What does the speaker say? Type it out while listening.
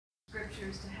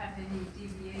scriptures to have any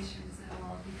deviations. It'll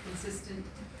all be consistent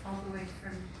all the way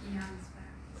from eons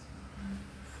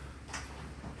back.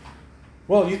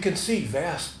 Well, you can see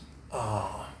vast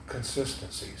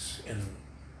consistencies in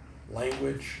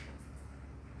language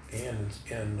and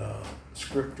in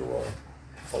scriptural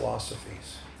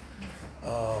philosophies.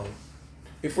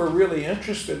 If we're really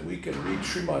interested, we can read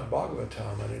Srimad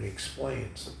Bhagavatam, and it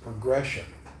explains the progression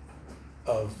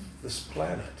of this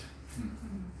planet.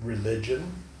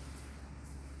 Religion,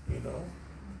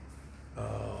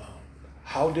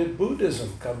 how did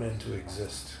Buddhism come into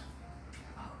exist?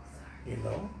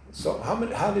 So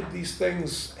how did these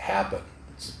things happen?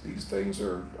 These things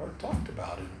are talked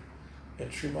about in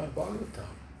Srimad Bhagavatam.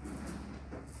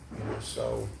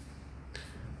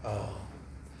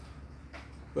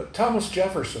 But Thomas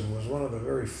Jefferson was one of the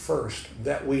very first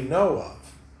that we know of.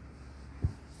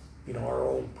 Our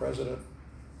old president,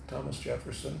 Thomas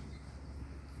Jefferson,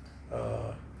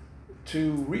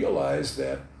 to realize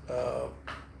that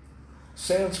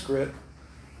Sanskrit,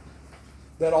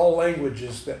 that all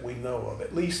languages that we know of,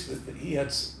 at least that he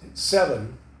had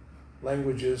 7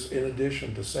 languages in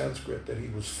addition to Sanskrit that he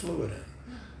was fluent in.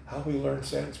 How he learned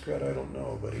Sanskrit, I don't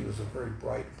know, but he was a very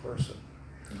bright person.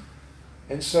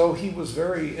 And so he was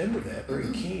very into that,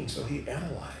 very keen, so he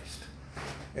analyzed.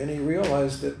 And he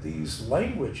realized that these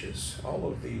languages, all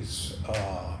of these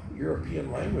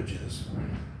European languages,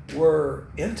 were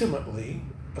intimately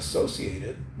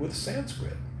associated with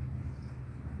Sanskrit.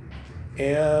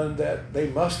 And that they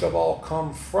must have all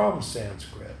come from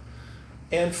Sanskrit.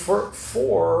 And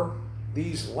for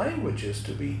these languages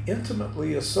to be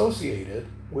intimately associated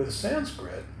with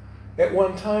Sanskrit, at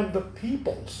one time the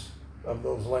peoples of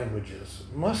those languages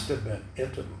must have been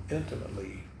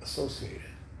intimately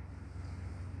associated.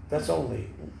 That's only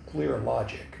clear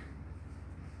logic.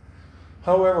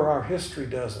 However, our history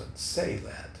doesn't say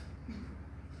that.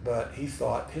 But he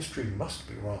thought history must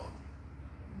be wrong,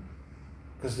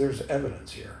 because there's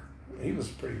evidence here. He was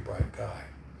a pretty bright guy.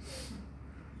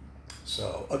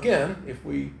 So again, if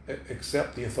we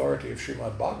accept the authority of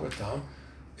Srimad Bhagavatam,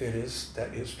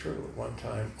 that is true. At one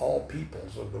time, all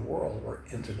peoples of the world were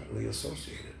intimately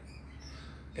associated.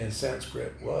 And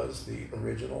Sanskrit was the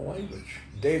original language.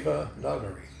 Deva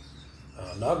Nagari.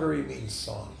 Nagari means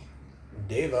song.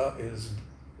 Deva is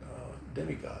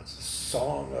demigods, the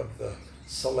song of the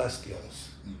celestials.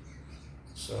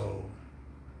 So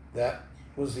that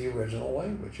was the original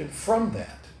language. And from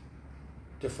that,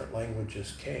 different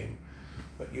languages came.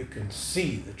 But you can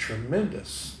see the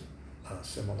tremendous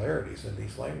similarities in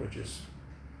these languages.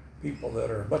 People that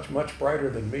are much, much brighter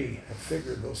than me have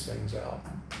figured those things out.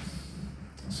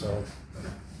 So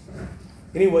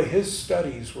anyway, his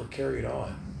studies were carried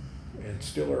on and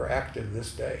still are active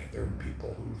this day. There are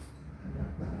people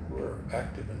who are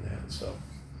active in that. So,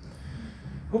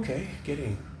 okay,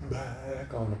 getting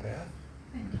back on the path.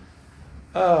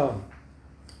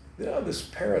 This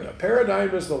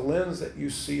paradigm is the lens that you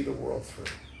see the world through.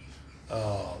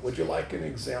 Would you like an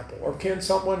example? Or can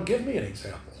someone give me an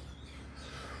example?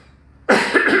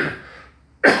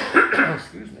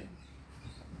 Excuse me.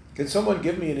 Can someone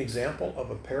give me an example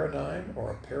of a paradigm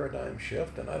or a paradigm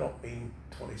shift? And I don't mean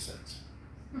 20 cents.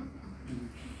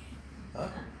 Huh?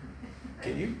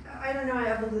 Can you? I don't know.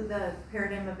 The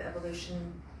paradigm of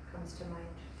evolution comes to mind.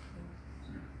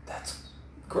 That's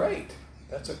great.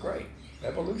 That's a great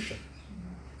evolution.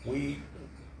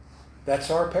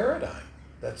 That's our paradigm.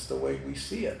 That's the way we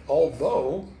see it.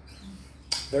 Although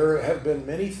there have been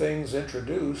many things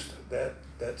introduced that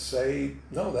say,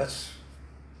 no, that's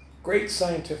great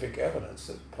scientific evidence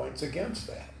that points against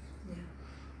that. Yeah.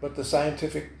 But the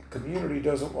scientific community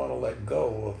doesn't want to let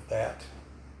go of that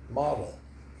model.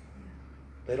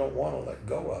 They don't want to let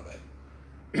go of it.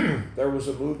 There was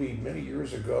a movie many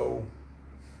years ago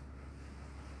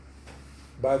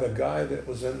by the guy that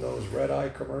was in those red eye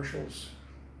commercials.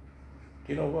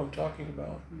 Do you know who I'm talking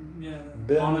about? Yeah,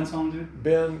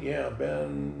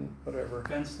 whatever.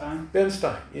 Ben Stein? Ben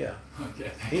Stein, yeah.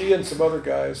 Okay. He and some other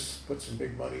guys put some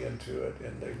big money into it,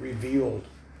 and they revealed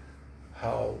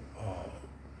how,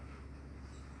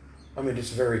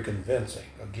 it's very convincing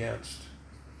against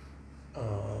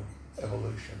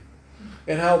evolution.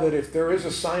 And how that if there is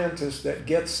a scientist that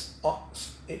gets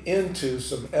into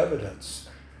some evidence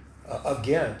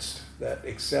against that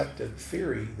accepted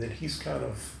theory, then he's kind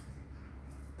of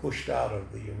pushed out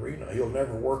of the arena. He'll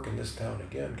never work in this town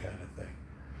again, kind of thing.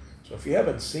 So if you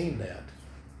haven't seen that,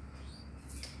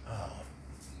 I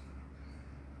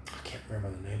can't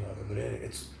remember the name of it, but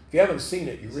if you haven't seen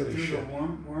it, you really should. Through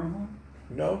the wormhole?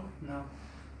 No? No.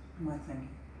 What am I thinking?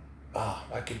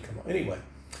 I can come on. Anyway,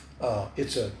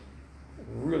 it's a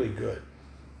really good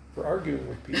for arguing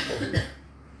with people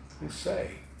who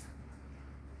say,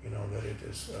 that it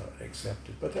is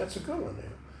accepted. But that's a good one there.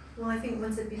 Well, I think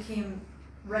once it became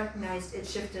recognized, it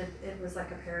shifted, it was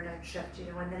like a paradigm shift,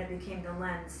 and then it became the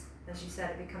lens. As you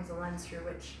said, it becomes a lens through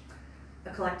which a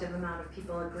collective amount of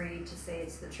people agree to say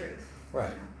it's the truth.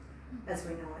 Right. As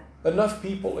we know it. Enough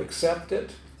people accept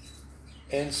it,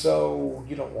 and so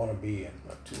you don't want to be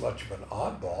too much of an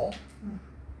oddball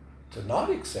to not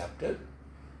accept it.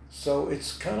 So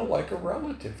it's kind of like a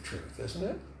relative truth, isn't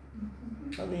it?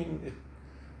 I mean,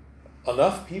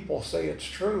 enough people say it's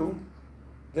true,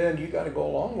 then you got to go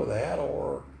along with that,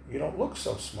 or you don't look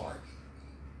so smart.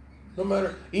 No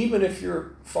matter, even if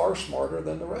you're far smarter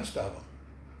than the rest of them.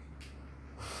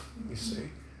 You see?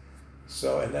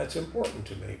 So, and that's important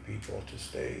to many people, to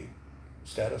stay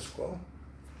status quo,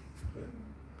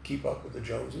 keep up with the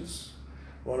Joneses,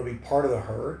 want to be part of the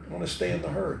herd, want to stay in the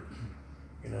herd,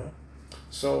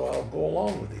 So I'll go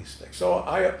along with these things. So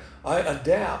I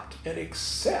adapt and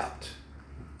accept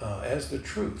as the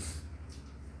truth,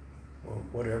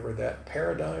 whatever that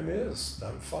paradigm is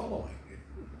I'm following.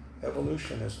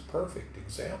 Evolution is a perfect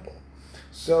example.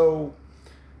 So,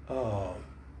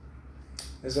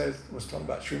 as I was talking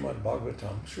about Srimad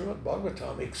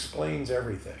Bhagavatam explains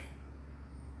everything.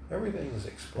 Everything is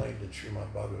explained in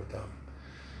Srimad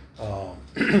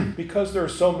Bhagavatam. Because there are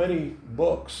so many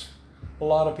books, a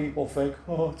lot of people think,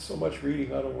 it's so much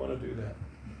reading, I don't want to do that.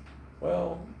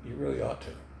 Well, you really ought to.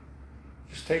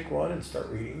 Just take one and start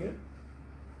reading it.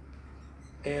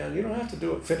 And you don't have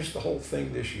to finish the whole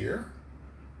thing this year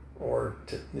or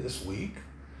this week.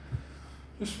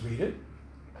 Just read it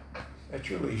at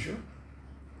your leisure,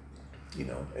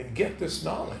 and get this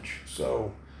knowledge.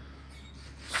 So,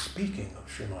 speaking of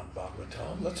Srimad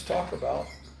Bhagavatam, let's talk about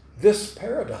this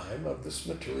paradigm of this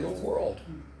material world.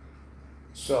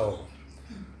 So,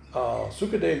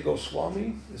 Sukadeva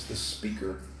Goswami is the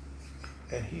speaker,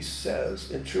 and he says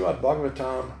in Srimad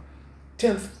Bhagavatam,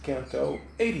 10th canto,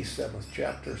 87th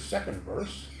chapter, 2nd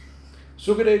verse,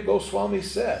 Sukadeva Goswami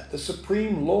said, the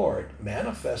Supreme Lord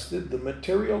manifested the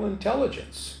material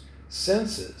intelligence,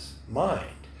 senses,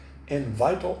 mind, and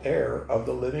vital air of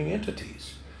the living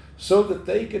entities, so that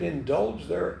they could indulge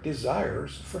their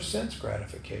desires for sense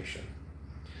gratification,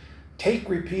 take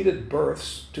repeated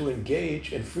births to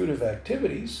engage in fruitive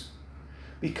activities,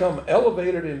 become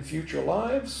elevated in future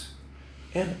lives,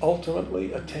 and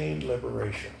ultimately attain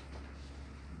liberation.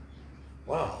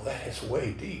 Wow, that is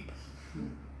way deep.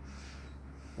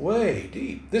 Way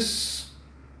deep. This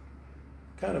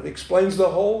kind of explains the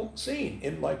whole scene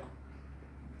in like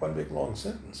one big long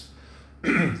sentence.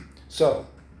 So,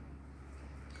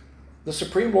 the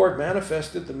Supreme Lord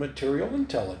manifested the material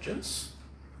intelligence,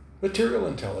 things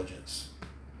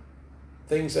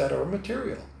that are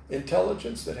material,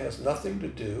 intelligence that has nothing to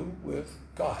do with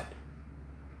God.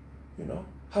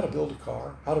 How to build a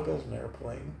car, how to build an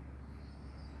airplane,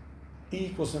 E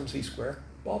equals MC squared,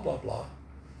 blah, blah, blah.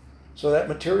 So that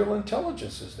material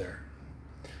intelligence is there.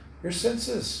 Your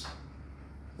senses,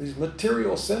 these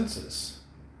material senses.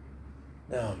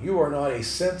 Now, you are not a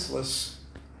senseless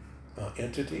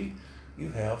entity.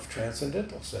 You have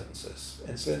transcendental senses.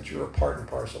 And since you're a part and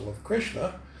parcel of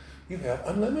Krishna, you have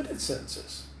unlimited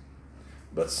senses.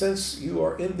 But since you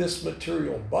are in this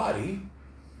material body,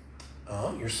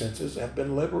 your senses have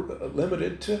been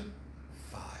limited to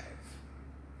 5.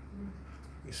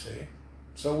 You see?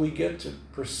 So we get to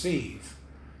perceive,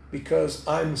 because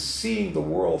I'm seeing the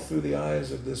world through the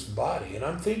eyes of this body, and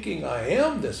I'm thinking I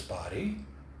am this body,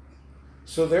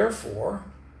 so therefore,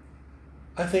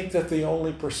 I think that the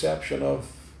only perception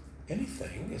of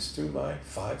anything is through my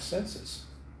 5 senses.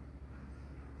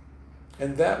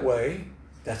 And that way,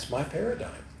 that's my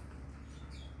paradigm.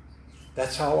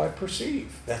 That's how I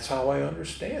perceive. That's how I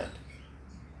understand.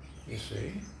 You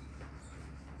see?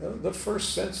 The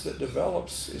first sense that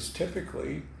develops is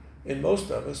typically, in most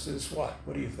of us, is what?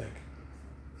 What do you think?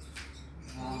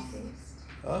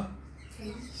 Huh?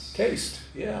 Taste,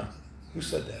 yeah. Who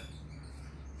said that?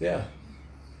 Yeah.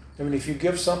 I mean, if you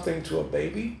give something to a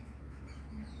baby,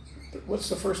 what's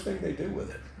the first thing they do with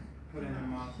it? Put it in their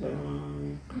mouth.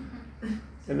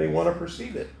 And they want to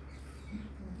perceive it.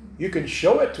 You can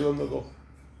show it to them, they'll go.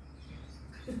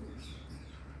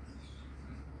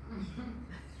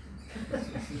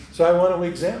 So I want to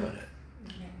examine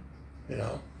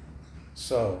it.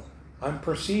 So I'm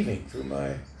perceiving through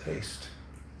my taste.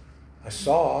 I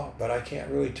saw, but I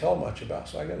can't really tell much about,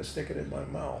 so I got to stick it in my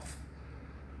mouth.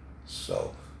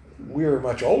 So we're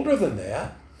much older than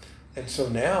that, and so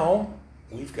now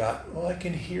we've got, I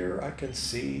can hear, I can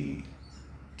see,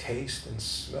 taste and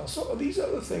smell. So these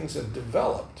other things have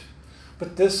developed,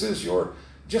 but this is your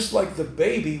Just like the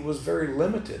baby was very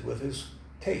limited with his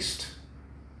taste.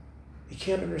 He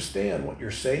can't understand what you're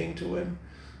saying to him.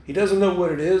 He doesn't know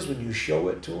what it is when you show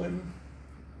it to him.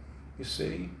 You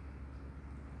see?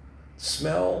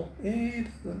 Smell, he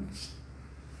doesn't.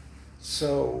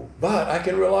 So, but I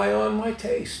can rely on my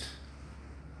taste.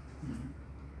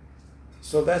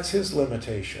 So that's his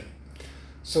limitation.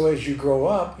 So as you grow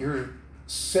up, your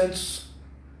sense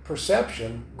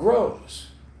perception grows.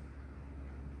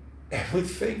 And we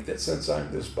think that since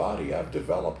I'm this body, I've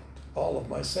developed all of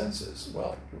my senses.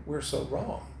 Well, we're so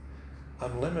wrong.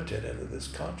 I'm limited into this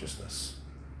consciousness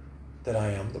that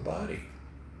I am the body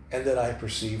and that I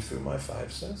perceive through my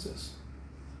five senses.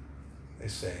 They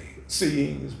say,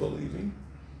 seeing is believing.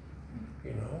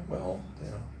 Well,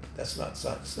 that's not,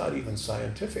 it's not even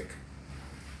scientific,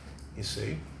 you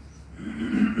see.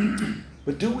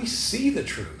 But do we see the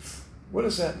truth? What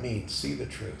does that mean, see the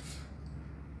truth?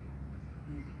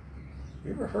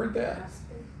 You ever heard that?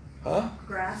 Grasp it. Huh?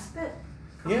 Grasp it?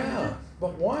 Yeah, Comprehend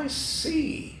but why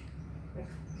see?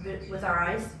 it? With our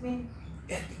eyes, you mean?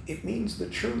 It means the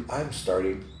truth.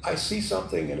 I see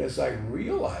something, and as I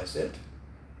realize it,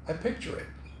 I picture it.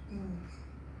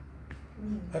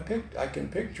 I can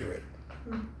picture it.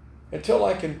 Until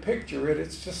I can picture it,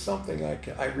 it's just something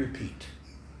I repeat.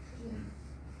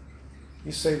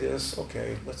 You say this,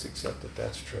 okay, let's accept that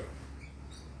that's true.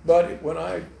 But when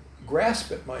I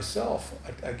grasp it myself,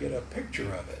 I get a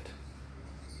picture of it.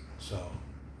 So,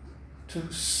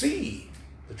 to see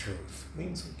the truth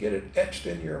means get it etched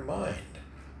in your mind.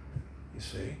 You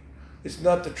see? It's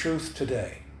not the truth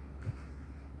today.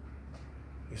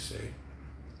 You see?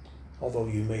 Although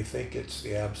you may think it's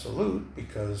the absolute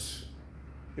because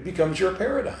it becomes your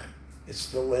paradigm. It's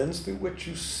the lens through which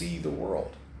you see the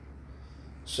world.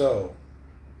 So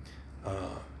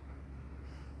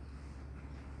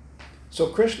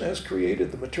Krishna has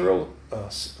created the material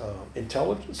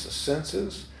intelligence, the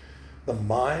senses, the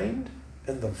mind,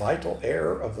 and the vital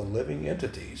air of the living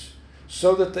entities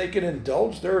so that they can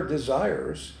indulge their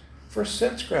desires for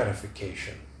sense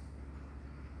gratification.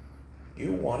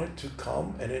 You wanted to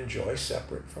come and enjoy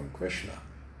separate from Krishna.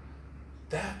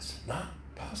 That's not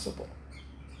possible.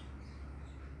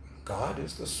 God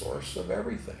is the source of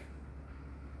everything.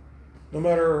 No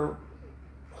matter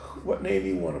what name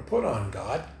you want to put on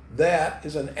God, that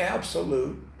is an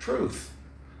absolute truth.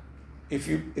 If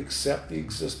you accept the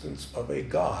existence of a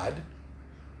God,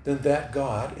 then that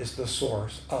God is the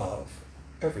source of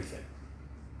everything.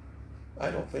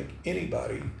 I don't think any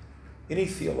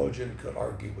theologian could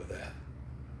argue with that.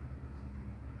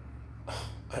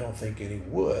 I don't think any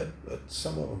would, but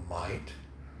some of them might.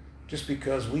 Just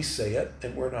because we say it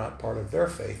and we're not part of their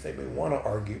faith, they may want to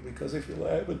argue because they feel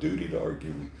I have a duty to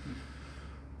argue.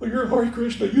 Well, you're Hare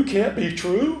Krishna, you can't be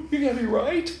true, you can't be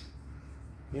right.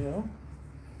 Well,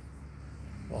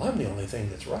 I'm the only thing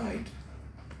that's right.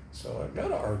 So I've got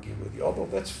to argue with you, although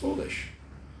that's foolish.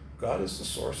 God is the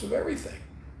source of everything.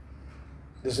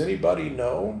 Does anybody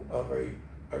know of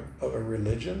a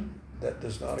religion that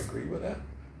does not agree with that?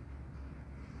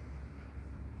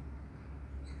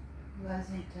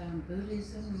 Wasn't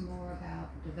Buddhism more about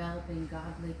developing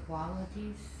godly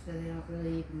qualities so they don't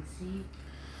really even see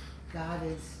God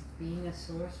as being a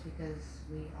source because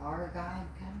we are God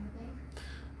kind of thing?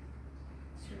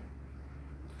 Sure.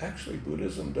 Actually,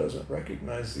 Buddhism doesn't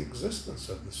recognize the existence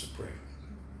of the Supreme.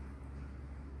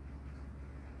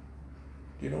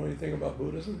 Do you know anything about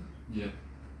Buddhism? Yeah.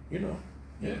 You know.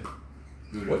 Yeah.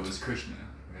 Buddha What? was Krishna,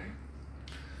 right?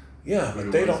 Yeah, Buddha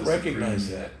but they was don't the recognize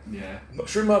supreme, that. Yeah. But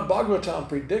Srimad Bhagavatam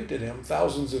predicted him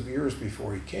thousands of years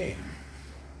before he came.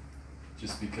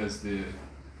 Just because the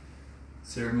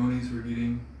ceremonies were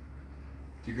getting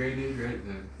degraded, right?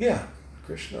 Yeah,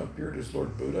 Krishna appeared as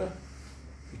Lord Buddha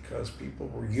because people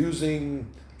were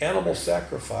using animal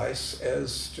sacrifice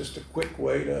as just a quick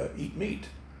way to eat meat.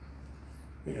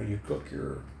 You cook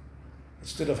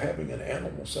instead of having an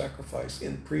animal sacrifice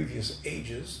in previous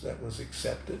ages that was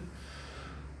accepted,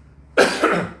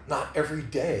 not every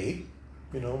day,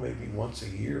 maybe once a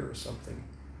year or something.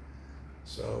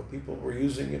 So people were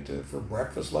using it for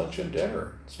breakfast, lunch, and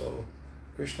dinner. So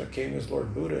Krishna came as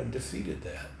Lord Buddha and defeated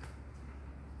that.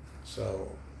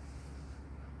 So.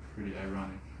 Pretty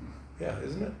ironic. Yeah,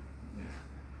 isn't it? Yeah.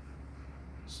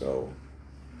 So,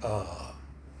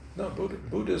 no,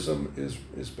 Buddhism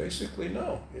is basically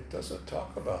no. It doesn't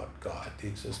talk about God, the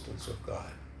existence of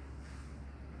God.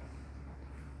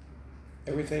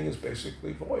 Everything is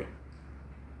basically void.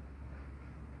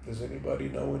 Does anybody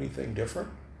know anything different?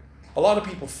 A lot of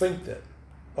people think that,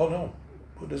 oh no,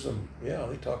 Buddhism, yeah,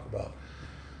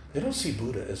 they don't see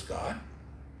Buddha as God.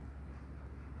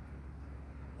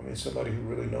 I mean, somebody who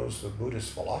really knows the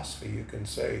Buddhist philosophy, you can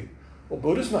say, well,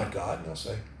 Buddha's not God. And they'll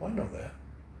say, well, I know that.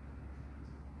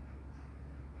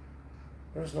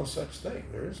 There's no such thing.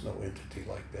 There is no entity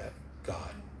like that,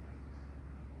 God.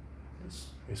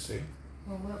 You see?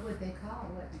 Well, what would they call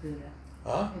what Buddha?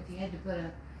 Huh? If you had to put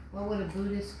what would a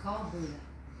Buddhist call Buddha?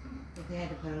 If they had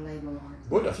to put a label on it?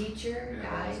 Buddha. Teacher, Yeah,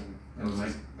 guide?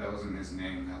 that wasn't his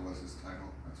name, that was his title.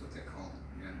 That's what they called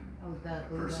him. Yeah. Oh, the A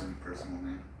Buddha. personal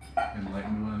name.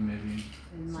 Enlightened one, maybe.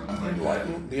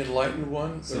 Enlightened. The enlightened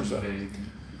one. Some vague.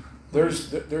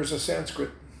 There's a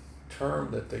Sanskrit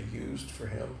term that they used for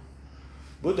him.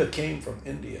 Buddha came from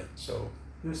India, so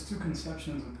There's two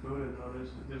conceptions of Buddha though.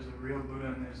 There's a real Buddha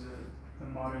and there's a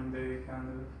modern day kind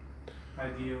of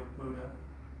ideal Buddha.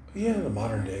 yeah, the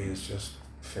modern day is just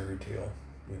fairy tale,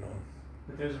 you know.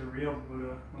 But there's a real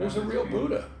Buddha. There's a real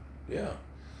Buddha, yeah.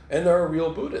 And there are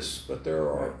real Buddhists, but there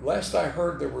are, last I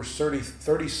heard, there were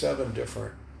 37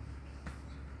 different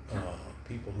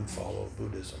people who follow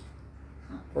Buddhism,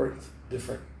 or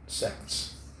different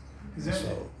sects. Is there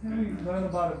So- have you learned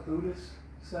about a Buddhist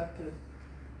sect that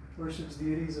worships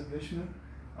deities of Vishnu?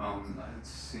 I'd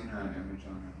seen an image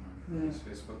on Yeah. his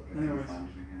Facebook, but I can't Anyways. find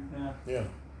it again. Yeah. Yeah.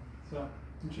 So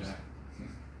interesting. Jack.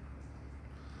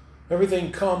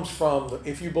 Everything comes from,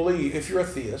 if you're a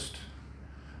theist,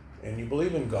 and you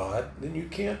believe in God, then you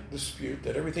can't dispute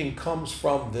that everything comes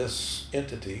from this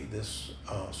entity, this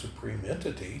supreme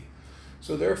entity.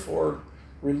 So therefore,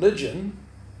 religion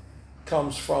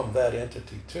comes from that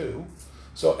entity too.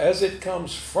 So as it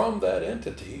comes from that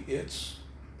entity, it's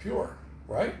pure,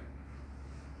 right?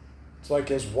 It's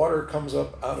like as water comes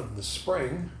up out of the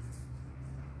spring,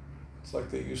 it's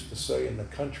like they used to say in the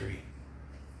country,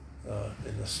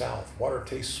 in the South, water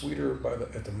tastes sweeter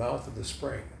at the mouth of the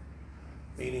spring.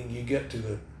 Meaning you get to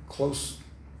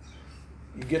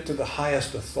the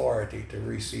highest authority to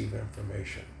receive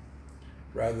information,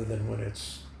 rather than when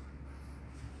it's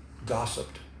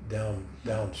gossiped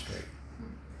downstream.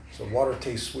 So water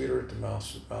tastes sweeter at the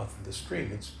mouth of the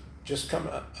stream. It's just come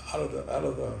out of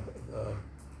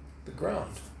the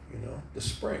ground, you know. The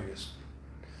spring is.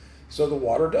 So the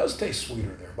water does taste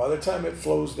sweeter there. By the time it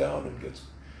flows down and gets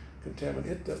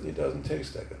contaminated, it doesn't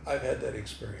taste that good. I've had that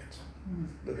experience.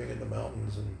 Living in the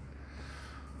mountains and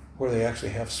where they actually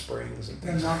have springs and In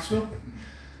things. Knoxville?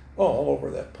 Oh, all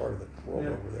over that part of the world Yeah.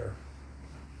 over there.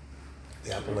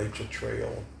 The Appalachian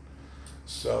Trail.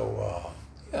 So,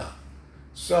 yeah.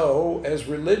 So, as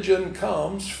religion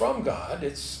comes from God,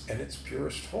 it's in its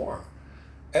purest form.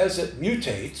 As it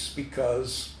mutates,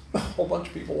 because a whole bunch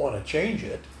of people want to change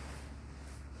it,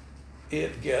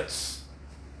 it gets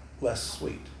less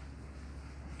sweet,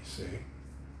 you see.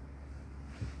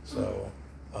 So,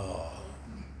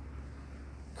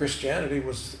 Christianity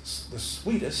was the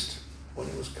sweetest when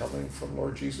it was coming from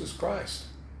Lord Jesus Christ,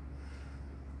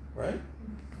 right?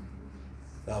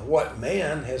 Now, what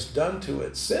man has done to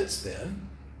it since then,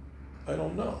 I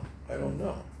don't know.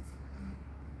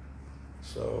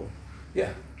 So,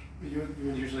 yeah. You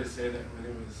would usually say that when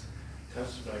it was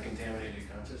touched by contaminated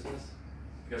consciousness,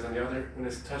 because when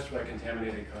it's touched by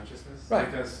contaminated consciousness, Right.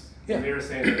 because Yeah. they were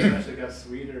saying that it actually got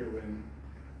sweeter when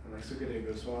like Sukadeva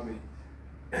Goswami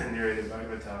narrated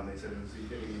Bhagavatam, they said it was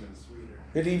getting even sweeter.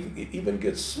 It even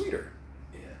gets sweeter.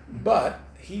 Yeah. But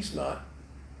he's not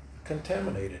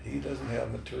contaminated. He doesn't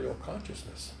have material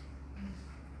consciousness.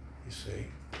 You see,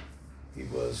 he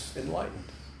was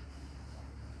enlightened.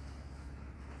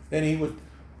 And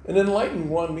an enlightened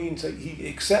one means that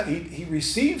he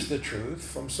receives the truth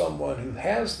from someone who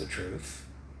has the truth.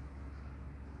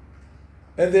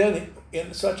 And then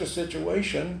in such a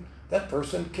situation, that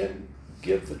person can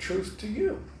give the truth to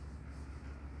you.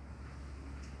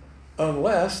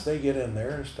 Unless they get in there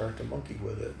and start to monkey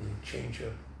with it and change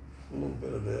a little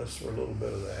bit of this or a little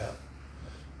bit of that.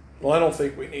 Well, I don't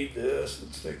think we need this.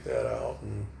 Let's take that out.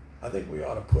 And I think we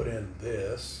ought to put in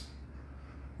this.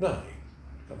 No,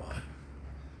 come on.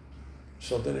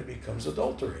 So then it becomes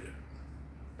adulterated.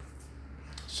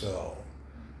 So,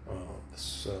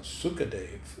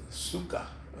 Sukadev, Suka,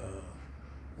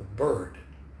 the bird,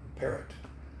 the parrot.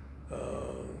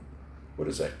 Where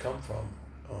does that come from?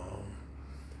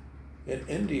 In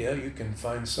India, you can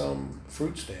find some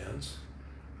fruit stands,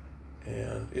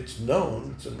 and it's a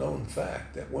known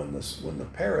fact that when the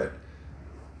parrot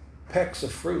pecks a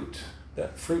fruit,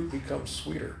 that fruit becomes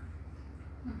sweeter.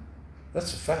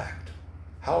 That's a fact.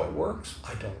 How it works,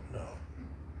 I don't know.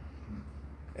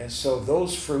 And so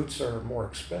those fruits are more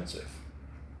expensive.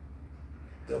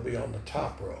 They'll be on the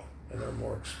top row, and they're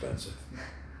more expensive.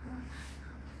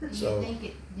 Do So-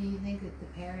 you think that the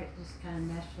parrot just kind of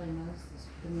naturally knows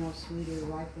the more sweeter,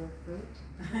 riper fruit?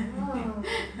 Oh.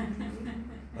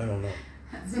 I don't know.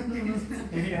 That's amazing.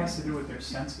 Maybe it has to do with their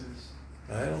senses.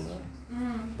 I don't know.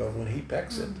 Mm. But when he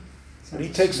pecks it, when he Sense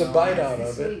of takes a smell. bite That's out the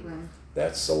of it, sweet one.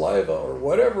 that saliva or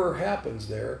whatever happens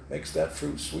there makes that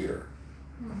fruit sweeter.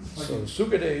 So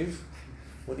Sukadev,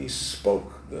 when he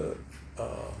spoke the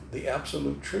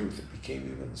absolute truth, it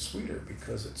became even sweeter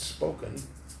because it's spoken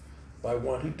by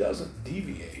one who doesn't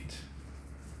deviate.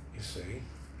 You see,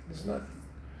 he's not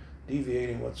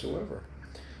deviating whatsoever.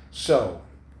 So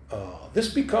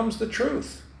this becomes the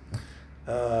truth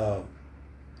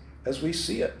as we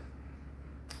see it.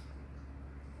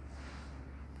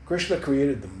 Krishna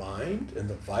created the mind and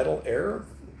the vital air of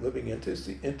living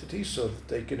entities so that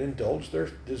they can indulge their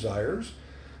desires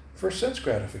for sense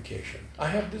gratification. I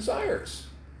have desires,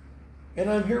 and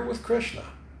I'm here with Krishna.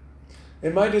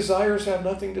 And my desires have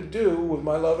nothing to do with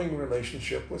my loving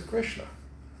relationship with Krishna.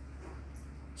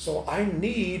 So I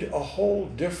need a whole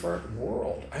different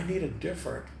world. I need a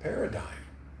different paradigm.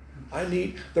 I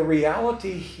need, the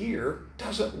reality here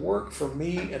doesn't work for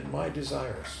me and my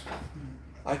desires.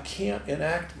 I can't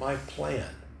enact my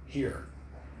plan here.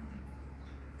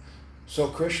 So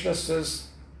Krishna says,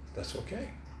 that's okay.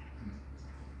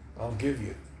 I'll give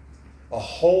you a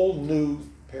whole new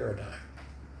paradigm.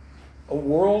 A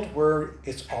world where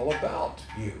it's all about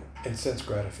you and sense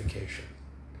gratification.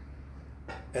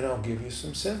 And I'll give you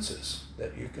some senses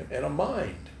that you can, and a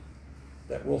mind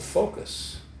that will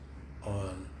focus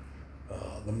on,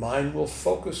 the mind will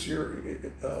focus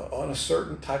on a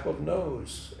certain type of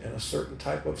nose and a certain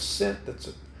type of scent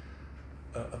that's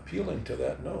appealing to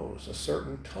that nose, a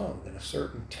certain tongue and a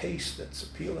certain taste that's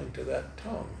appealing to that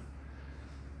tongue.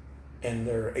 And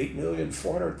there are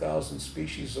 8,400,000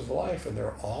 species of life, and there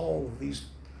are all of these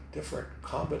different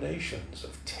combinations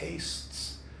of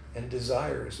tastes and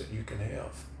desires that you can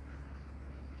have.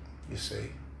 You see?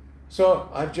 So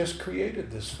I've just created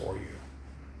this for you.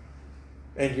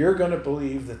 And you're going to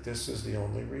believe that this is the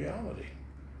only reality.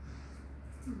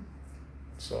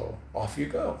 So off you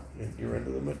go. You're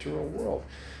into the material world.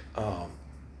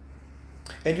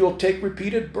 And you'll take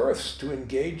repeated births to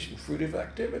engage in fruitive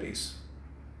activities.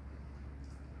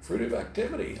 Fruitive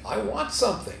activity. I want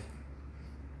something.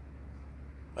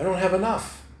 I don't have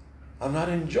enough. I'm not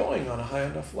enjoying on a high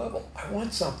enough level. I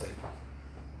want something.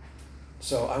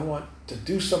 So I want to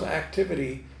do some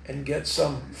activity and get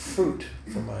some fruit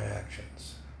from my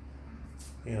actions.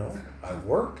 You know, I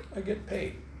work, I get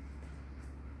paid.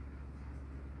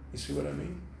 You see what I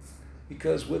mean?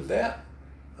 Because with that,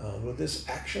 with this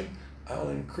action, I'll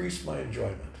increase my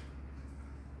enjoyment.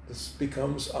 This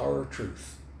becomes our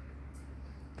truth.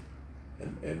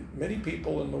 And many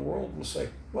people in the world will say,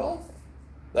 well,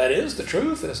 that is the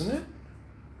truth, isn't it?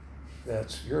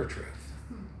 That's your truth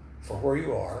for where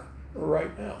you are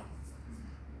right now.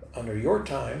 Under your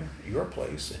time, your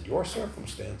place, and your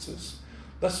circumstances,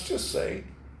 let's just say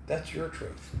that's your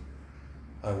truth.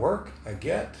 I work, I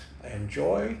get, I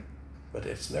enjoy, but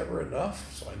it's never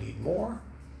enough, so I need more.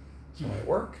 So I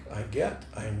work, I get,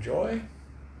 I enjoy,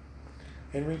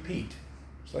 and repeat.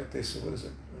 It's like they said, what is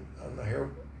it, on the hair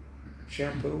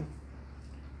shampoo?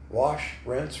 Wash,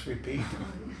 rinse, repeat.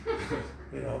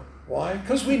 You know, why?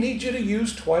 Because we need you to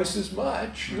use twice as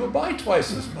much. You'll buy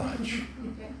twice as much.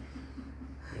 You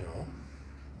know.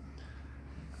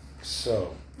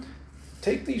 So,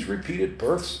 take these repeated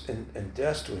births and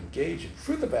deaths to engage in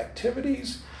fruitive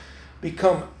activities,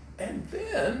 and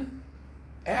then,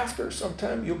 after some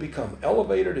time, you'll become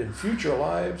elevated in future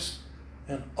lives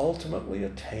and ultimately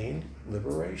attain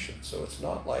liberation. So it's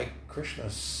not like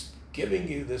Krishna's giving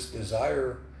you this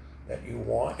desire that you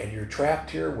want and you're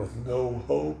trapped here with no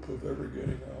hope of ever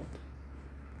getting out.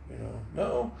 You know,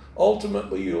 no.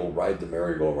 Ultimately, you'll ride the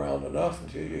merry-go-round enough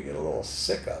until you get a little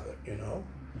sick of it, you know.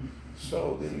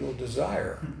 So then you'll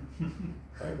desire.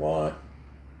 I want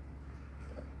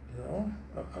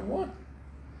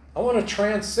to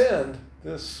transcend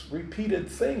this repeated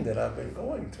thing that I've been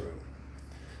going through.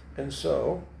 And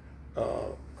so,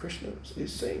 Krishna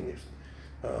is saying this,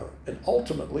 and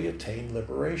ultimately attain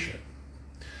liberation.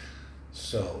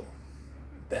 So,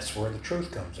 that's where the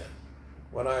truth comes in.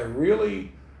 When I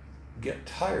really get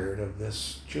tired of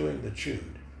this chewing the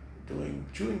chewed,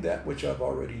 chewing that which I've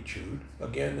already chewed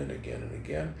again and again and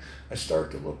again, I start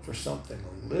to look for something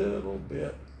a little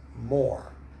bit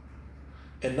more.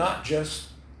 And not just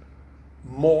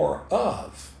more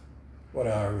of what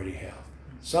I already have.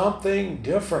 Something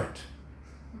different.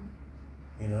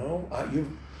 You know,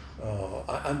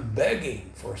 I'm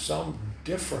begging for some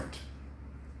different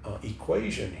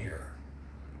equation here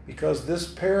because this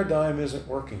paradigm isn't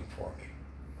working for me.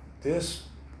 this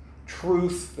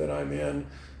truth that I'm in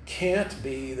can't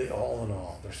be the all in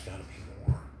all. There's got to be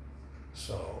more.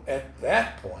 So at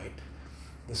that point,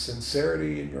 the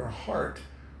sincerity in your heart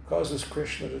causes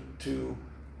Krishna to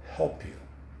help you.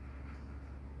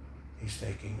 He's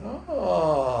thinking,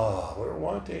 oh, we're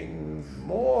wanting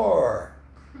more.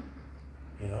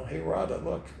 You know, hey Radha,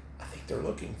 look, I think they're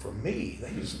looking for me.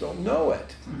 They just don't know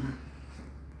it.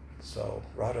 So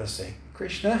Radha's saying,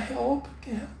 Krishna, help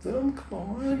them, come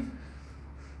on.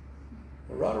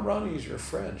 Radharani is your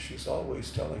friend. She's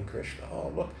always telling Krishna,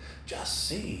 oh, look, just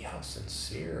see how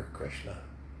sincere Krishna.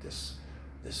 This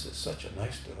is such a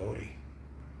nice devotee.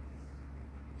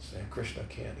 Saying Krishna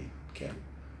can't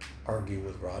argue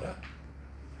with Radha.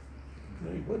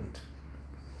 No, he wouldn't.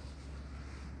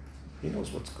 He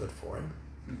knows what's good for him.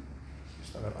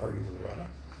 He's not going to argue with Radha.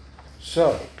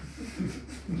 So,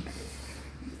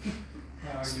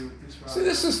 I argue with this see,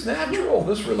 this is natural,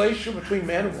 this relationship between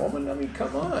man and woman. I mean,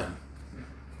 come on.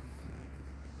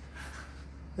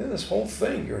 Then this whole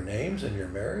thing, your names and your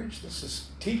marriage, this is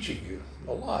teaching you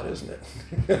a lot, isn't it?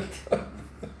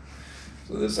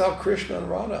 So this is how Krishna and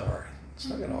Radha are. It's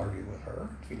not going to argue with her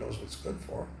if he knows what's good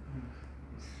for her.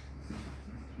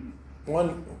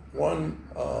 One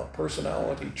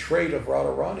personality trait of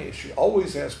Radharani is she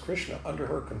always has Krishna under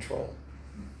her control.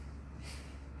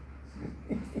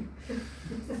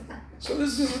 So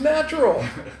this is natural.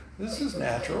 This is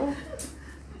natural.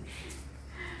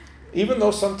 Even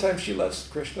though sometimes she lets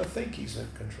Krishna think he's in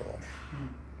control.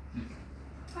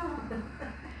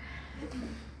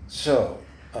 So,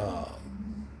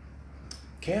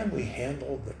 can we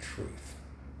handle the truth?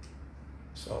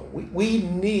 So we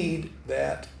need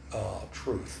that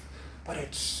truth, but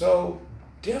it's so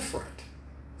different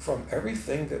from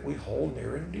everything that we hold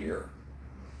near and dear,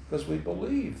 because we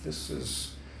believe this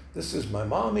is my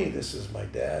mommy, this is my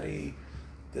daddy,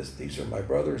 these are my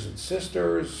brothers and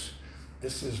sisters,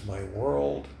 this is my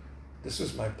world, this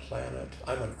is my planet,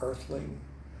 I'm an earthling,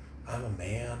 I'm a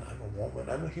man, I'm a woman,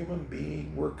 I'm a human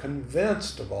being. We're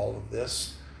convinced of all of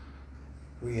this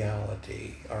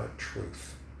reality, our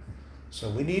truth. So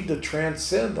we need to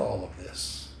transcend all of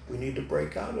this. We need to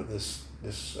break out of this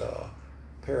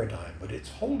paradigm, but it's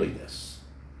holiness.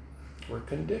 We're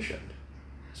conditioned.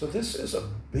 So this is a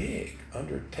big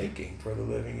undertaking for the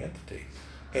living entity.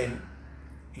 And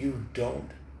you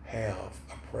don't have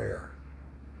a prayer.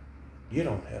 You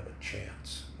don't have a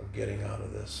chance of getting out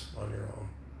of this on your own.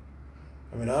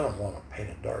 I mean, I don't want to paint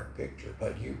a dark picture,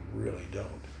 but you really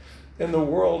don't. And the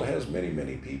world has many,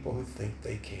 many people who think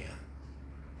they can.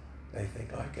 They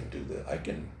think, I can do this.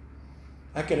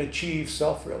 I can achieve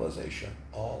self-realization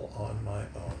all on my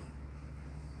own.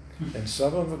 And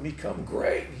some of them become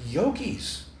great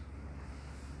yogis.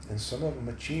 And some of them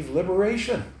achieve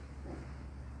liberation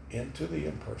into the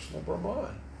impersonal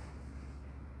Brahman.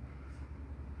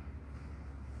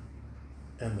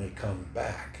 And they come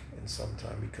back in some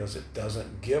time because it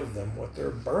doesn't give them what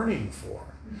they're burning for.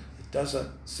 It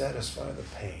doesn't satisfy the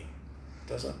pain. It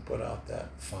doesn't put out that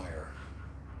fire,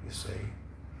 you see.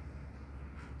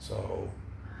 So,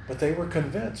 but they were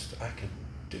convinced, I can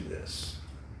do this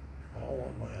all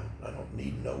on my own. I don't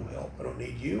need no help. I don't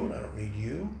need you, and I don't need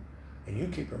you. And you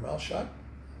keep your mouth shut.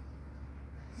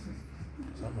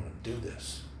 Because I'm going to do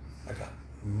this. I got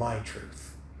my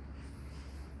truth.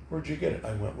 Where'd you get it?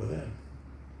 I went within.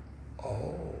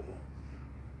 Oh,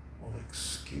 well,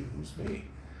 excuse me.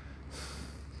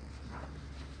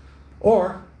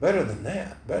 Or, better than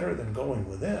that, better than going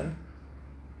within,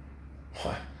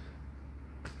 why,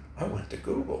 I went to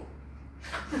Google.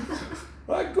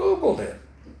 I Googled it.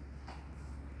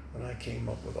 And I came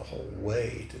up with a whole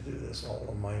way to do this all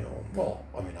on my own. Well,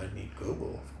 I mean, I need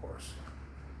Google, of course.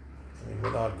 I mean,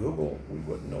 without Google, we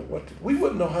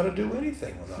wouldn't know how to do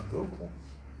anything without Google,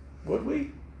 would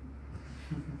we?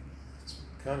 It's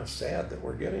kind of sad that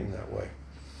we're getting that way.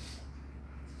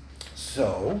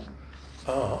 So,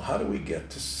 how do we get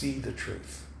to see the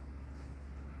truth?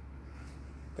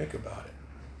 Think about it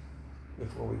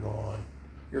before we go on.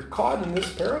 You're caught in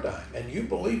this paradigm, and you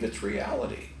believe it's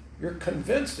reality. You're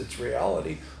convinced it's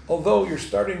reality, although you're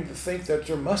starting to think that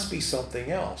there must be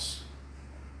something else.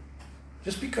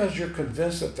 Just because you're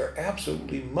convinced that there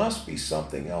absolutely must be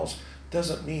something else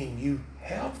doesn't mean you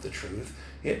have the truth.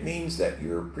 It means that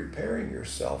you're preparing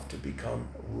yourself to become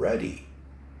ready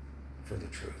for the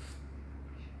truth,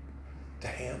 to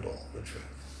handle the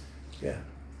truth. Yeah.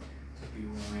 To be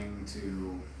willing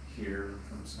to hear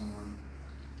from someone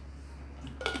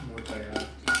what they have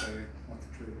to say, what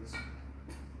the truth is.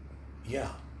 Yeah,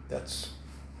 that's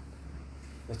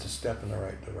a step in the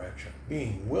right direction.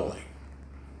 Being willing.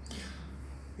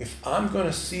 If I'm going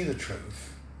to see the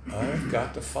truth, I've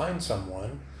got to find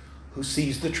someone who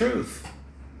sees the truth.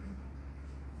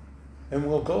 And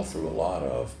we'll go through a lot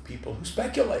of people who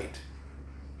speculate.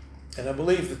 And I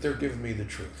believe that they're giving me the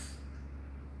truth.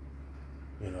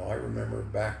 You know, I remember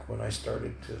back when I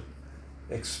started to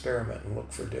experiment and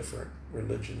look for different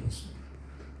religions,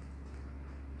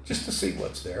 just to see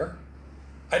what's there.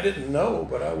 I didn't know,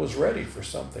 but I was ready for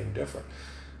something different.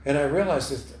 And I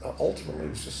realized that ultimately it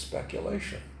was just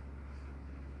speculation.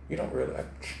 You don't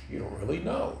really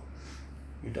know.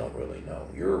 You don't really know.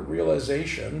 Your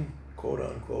realization, quote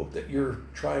unquote, that you're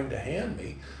trying to hand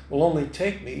me will only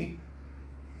take me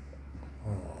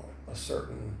a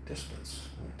certain distance.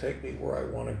 It will take me where I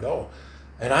want to go.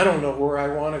 And I don't know where I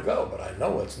want to go, but I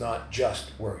know it's not just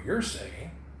where you're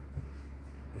saying.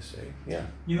 You see? Yeah.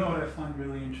 You know what I find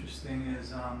really interesting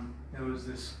is there was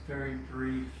this very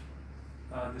brief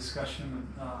discussion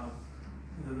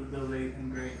with the late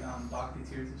and great Bhakti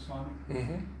Tirtha Swami,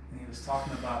 Mm-hmm. and he was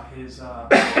talking about his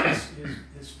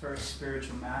first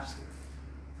spiritual master,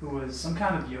 who was some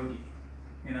kind of yogi.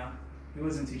 You know, he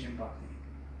wasn't teaching bhakti.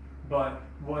 But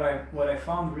what I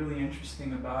found really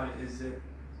interesting about it is that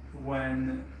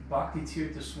when Bhakti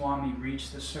Tirtha Swami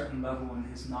reached a certain level in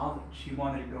his knowledge, he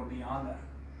wanted to go beyond that.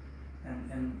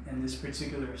 And this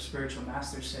particular spiritual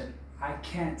master said, I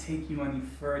can't take you any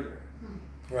further,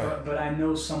 Right. but I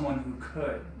know someone who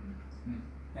could.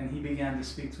 And he began to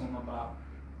speak to him about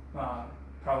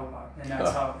Prabhupada, and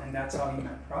that's how he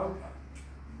met Prabhupada.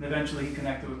 And eventually he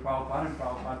connected with Prabhupada, and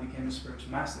Prabhupada became a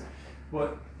spiritual master.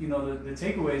 But you know, the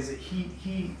takeaway is that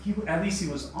he at least he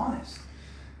was honest.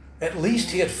 At least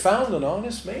he had found an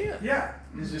honest man. Yeah,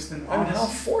 it's just an I mean, honest. how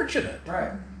fortunate.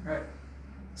 Right.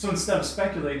 So instead of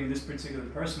speculating, this particular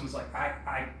person was like,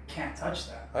 I can't touch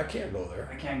that. I can't go there.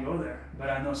 I can't go there, but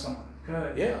I know someone who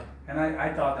could. Yeah. And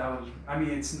I thought that was, I mean,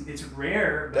 it's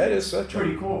rare, but That is it's such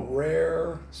pretty a cool.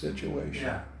 rare situation.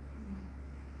 Yeah.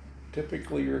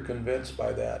 Typically, you're convinced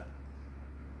by that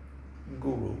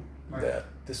guru Right. that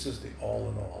this is the all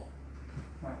in all.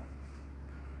 Right.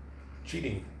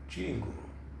 Cheating guru.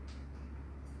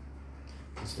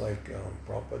 It's like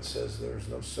Prabhupada says there's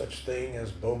no such thing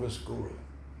as bogus guru.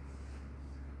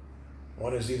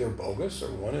 One is either bogus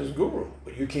or one is guru,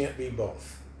 but you can't be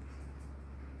both.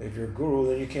 If you're guru,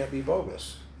 then you can't be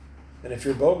bogus. And if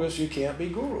you're bogus, you can't be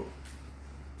guru.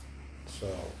 So,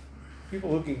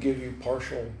 people who can give you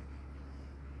partial,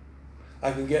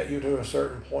 I can get you to a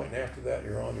certain point, and after that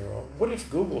you're on your own. What if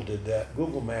Google did that?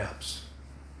 Google Maps.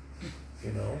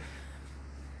 You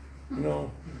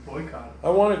know, Boycott. I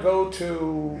want to go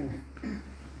to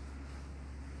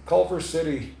Culver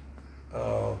City,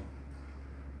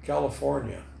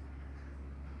 California.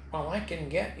 Well, I can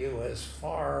get you as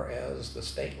far as the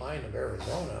state line of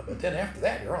Arizona, but then after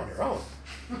that, you're on your own.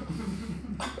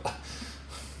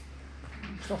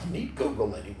 You don't need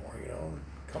Google anymore, you know.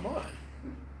 Come on.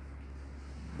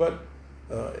 But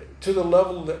to the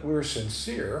level that we're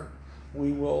sincere,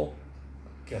 we will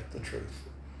get the truth.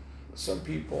 Some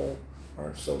people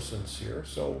aren't so sincere,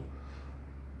 so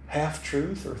half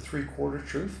truth or 3/4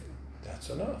 truth, that's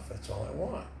enough. That's all I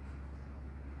want.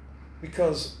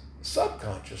 Because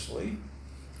subconsciously,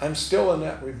 I'm still in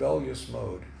that rebellious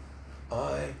mode.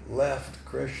 I left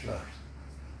Krishna.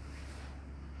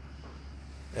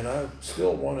 And I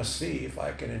still want to see if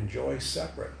I can enjoy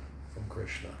separate from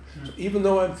Krishna. So even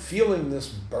though I'm feeling this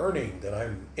burning that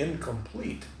I'm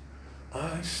incomplete,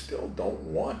 I still don't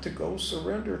want to go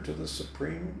surrender to the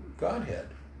Supreme Godhead.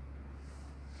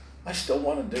 I still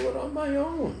want to do it on my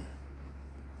own.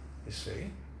 You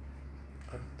see?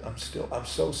 I'm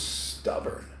so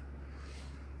stubborn.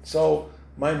 So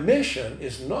my mission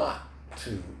is not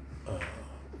to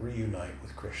reunite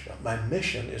with Krishna. My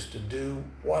mission is to do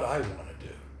what I want to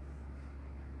do.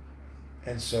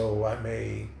 And so I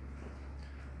may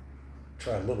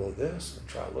try a little of this, and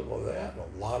try a little of that, and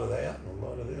a lot of that, and a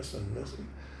lot of this, and this.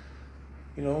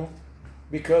 You know,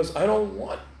 because I don't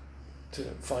want to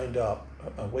find out,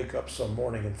 wake up some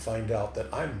morning and find out that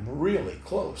I'm really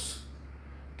close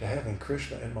to having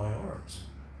Krishna in my arms.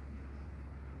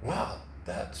 Wow,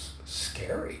 that's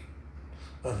scary.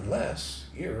 Unless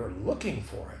you're looking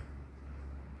for him.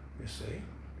 You see?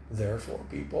 Therefore,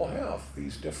 people have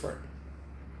these different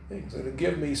things that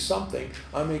give me something.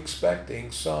 I'm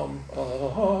expecting some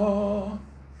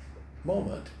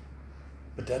moment,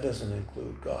 but that doesn't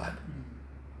include God.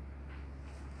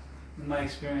 In my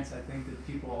experience, I think that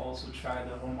people also try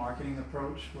the whole marketing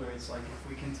approach, where it's like, if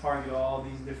we can target all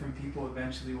these different people,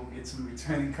 eventually we'll get some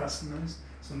returning customers.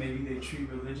 So maybe they treat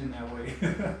religion that way.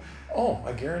 Oh,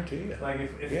 I guarantee you. Like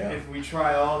Yeah. if we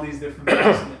try all these different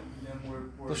people, then we're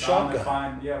The bound shotgun. to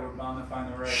find, we're bound to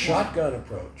find the right Shotgun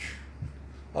approach.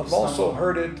 I've also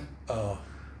heard it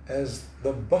as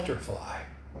the butterfly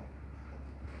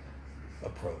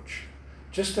approach.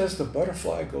 Just as the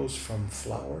butterfly goes from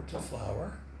flower to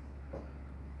flower,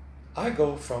 I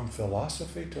go from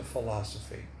philosophy to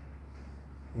philosophy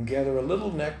and gather a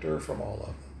little nectar from all of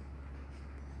them.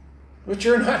 But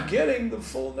you're not getting the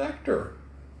full nectar.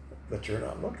 But you're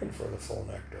not looking for the full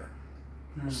nectar.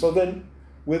 So then,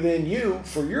 within you,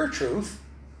 for your truth,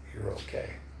 you're okay.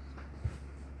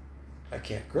 I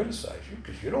can't criticize you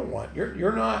because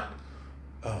you're not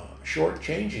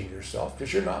shortchanging yourself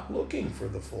because you're not looking for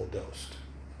the full dose.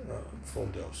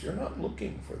 You're not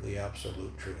looking for the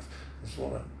absolute truth. I just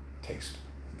want to taste.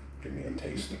 Give me a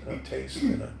taste and a taste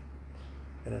and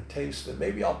a taste, and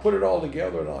maybe I'll put it all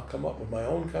together and I'll come up with my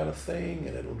own kind of thing,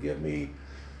 and it'll give me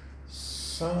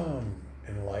some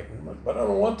enlightenment. But I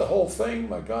don't want the whole thing.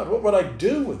 My God, what would I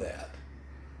do with that?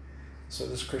 So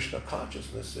this Krishna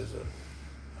consciousness is a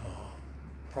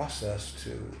process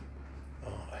to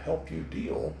help you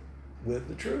deal with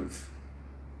the truth.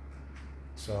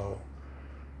 So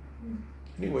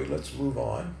anyway, let's move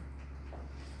on.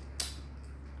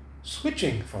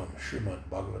 Switching from Srimad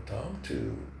Bhagavatam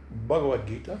to Bhagavad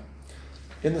Gita.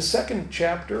 In the second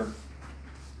chapter,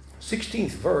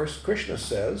 16th verse, Krishna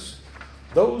says,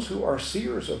 those who are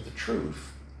seers of the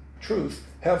truth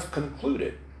have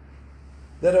concluded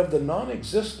that of the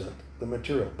non-existent, the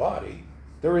material body,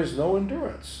 there is no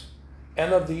endurance,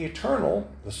 and of the eternal,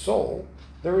 the soul,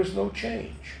 there is no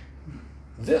change.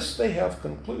 This they have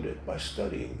concluded by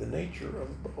studying the nature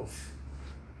of both.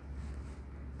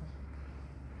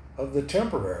 Of the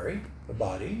temporary, the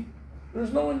body,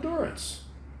 there's no endurance.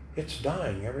 It's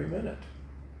dying every minute.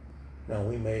 Now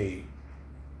we may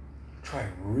try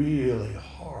really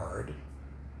hard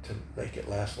to make it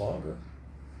last longer.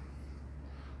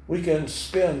 We can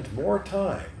spend more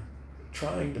time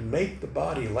trying to make the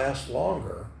body last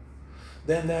longer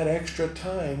than that extra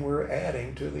time we're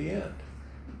adding to the end.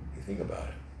 You think about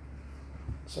it.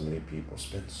 So many people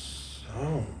spend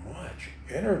so much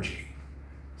energy.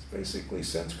 It's basically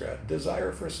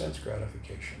desire for sense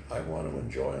gratification. I want to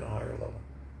enjoy on a higher level.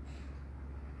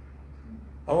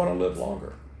 I want to live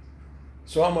longer.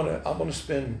 So I'm gonna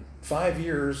spend 5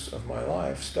 years of my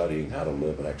life studying how to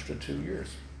live an extra 2 years.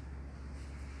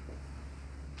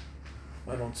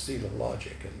 I don't see the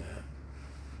logic in that.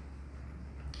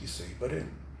 You see, but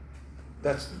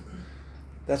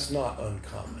that's not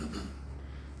uncommon.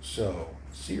 So,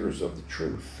 seers of the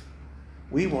truth.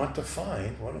 We want to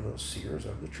find one of those seers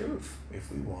of the truth.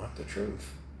 If we want the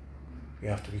truth, we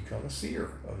have to become a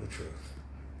seer of the truth.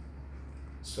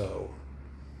 So,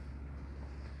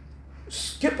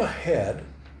 skip ahead,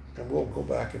 and we'll go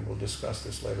back and we'll discuss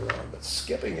this later on, but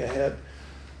skipping ahead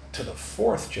to the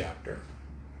 4th chapter,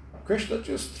 Krishna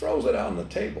just throws it out on the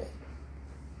table.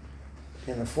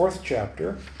 In the 4th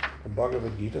chapter of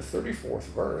Bhagavad Gita, 34th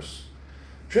verse,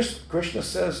 Krishna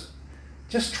says,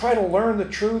 just try to learn the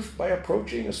truth by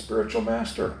approaching a spiritual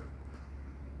master.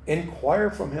 Inquire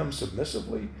from him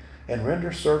submissively and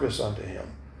render service unto him.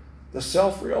 The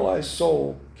self-realized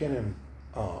soul can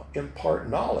impart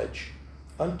knowledge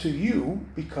unto you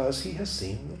because he has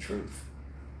seen the truth.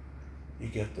 You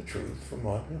get the truth from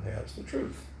one who has the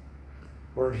truth.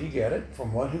 Where did he get it?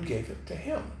 From one who gave it to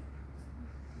him.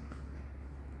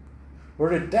 Where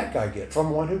did that guy get?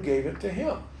 From one who gave it to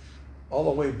him. All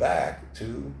the way back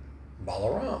to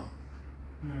Balaram,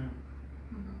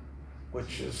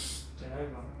 which is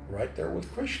right there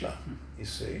with Krishna, you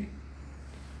see.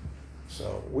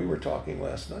 So we were talking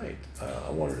last night.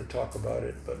 I wanted to talk about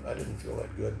it, but I didn't feel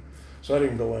that good. So I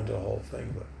didn't go into the whole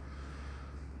thing. But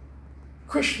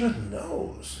Krishna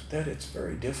knows that it's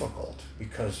very difficult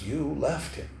because you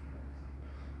left him.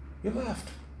 You left.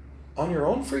 On your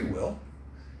own free will,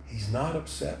 he's not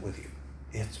upset with you.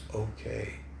 It's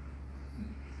okay.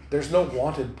 There's no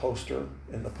wanted poster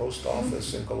in the post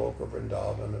office in Goloka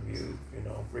Vrindavan of you,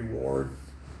 reward.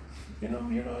 You're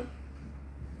not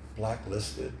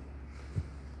blacklisted.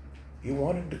 You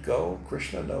wanted to go,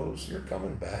 Krishna knows you're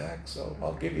coming back, so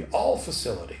I'll give you all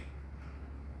facility.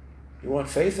 You want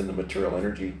faith in the material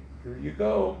energy? Here you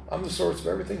go. I'm the source of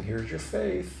everything. Here's your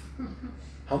faith.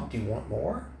 Do you want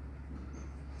more?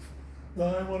 No,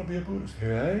 I want to be a Buddhist.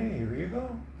 Hey, here you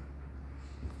go.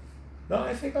 No,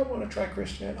 I think I want to try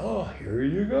Christianity. Oh, here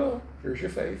you go. Here's your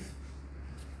faith.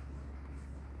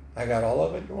 I got all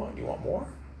of it you want. You want more?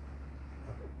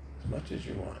 As much as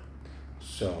you want.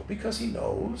 So, because he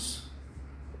knows,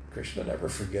 Krishna never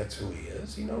forgets who he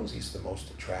is. He knows he's the most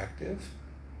attractive.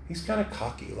 He's kind of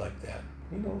cocky like that.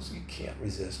 He knows you can't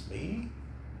resist me.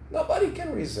 Nobody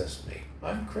can resist me.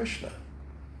 I'm Krishna.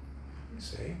 You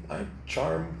see, I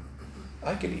charm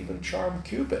I can even charm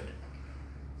Cupid.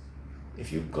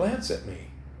 If you glance at me,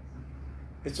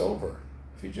 it's over.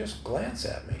 If you just glance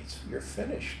at me, you're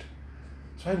finished.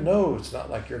 So I know it's not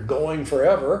like you're going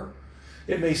forever.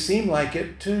 It may seem like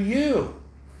it to you,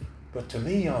 but to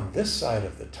me on this side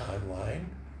of the timeline,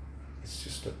 it's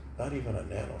just not even a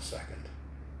nanosecond.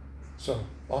 So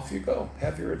off you go,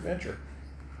 have your adventure.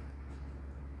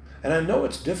 And I know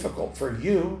it's difficult for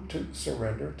you to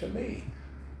surrender to me.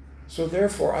 So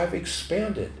therefore I've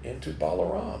expanded into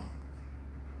Balaram,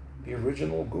 the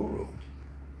original guru.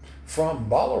 From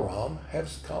Balaram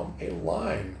has come a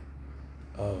line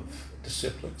of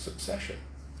disciplic succession.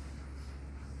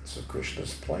 So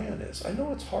Krishna's plan is, I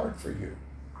know it's hard for you,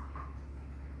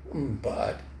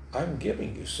 but I'm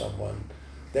giving you someone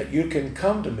that you can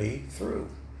come to me through.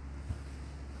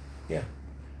 Yeah.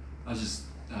 I was just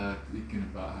thinking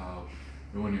about how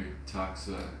one of your talks,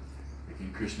 like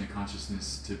in Krishna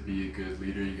consciousness, to be a good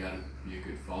leader, you gotta be a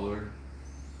good follower.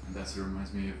 And that's what it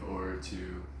reminds me of, or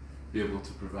to be able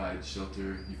to provide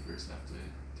shelter, you first have to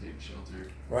take shelter.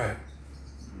 Right.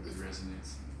 It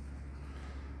resonates.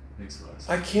 Makes a lot of sense.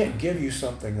 I can't give you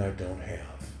something I don't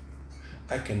have.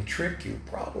 I can trick you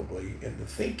probably into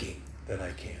thinking that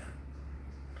I can.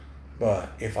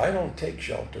 But if I don't take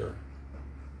shelter,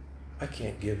 I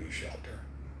can't give you shelter.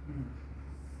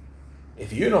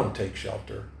 If you don't take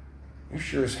shelter, you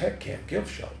sure as heck can't give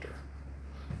shelter.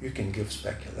 You can give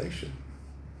speculation,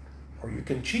 or you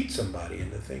can cheat somebody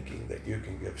into thinking that you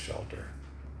can give shelter.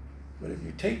 But if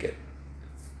you take it,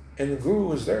 and the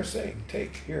guru is there saying,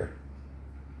 take, here.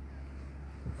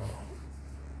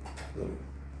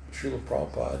 Srila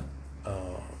Prabhupada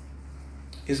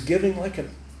is giving like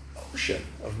an ocean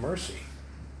of mercy.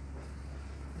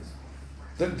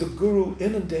 The guru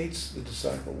inundates the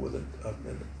disciple with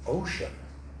an ocean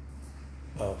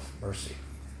of mercy.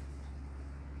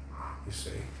 You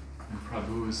see? And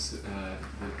Prabhu was, that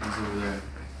was over there,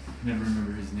 I never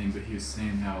remember his name, but he was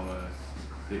saying how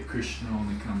that Krishna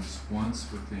only comes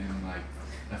once within like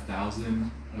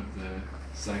 1,000 of the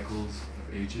cycles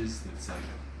of ages. That's like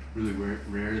really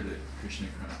rare that Krishna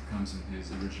comes in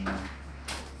his original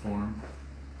form.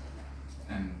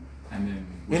 And then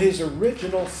In his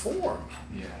original form.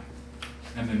 yeah,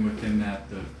 and then within that,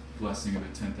 the blessing of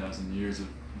the 10,000 years of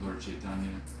Lord Chaitanya.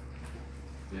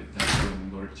 That's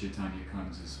when Lord Chaitanya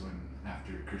comes, is when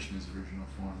after Krishna's original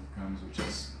form comes, which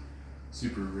is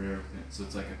super rare. So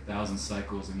it's like 1,000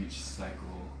 cycles, and each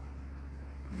cycle,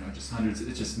 just hundreds.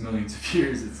 It's just millions of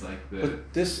years. It's like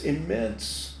But this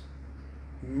immense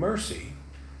mercy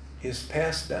is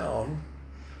passed down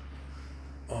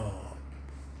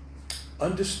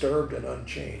undisturbed and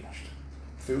unchanged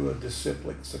through a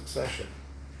disciplic succession.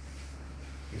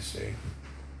 You see,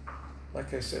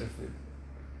 like I said,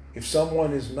 if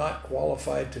someone is not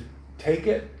qualified to take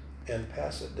it and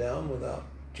pass it down without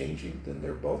changing, then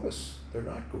they're bogus. They're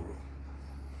not guru.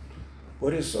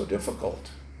 What is so difficult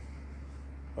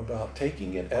about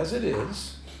taking it as it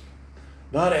is,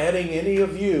 not adding any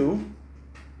of you?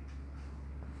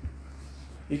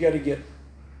 You got to get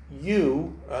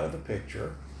you out of the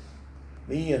picture.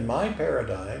 Me and my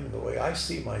paradigm, the way I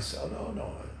see myself.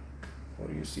 No. What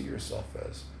do you see yourself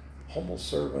as? Humble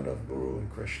servant of Guru and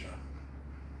Krishna.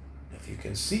 If you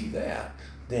can see that,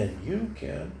 then you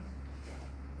can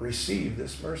receive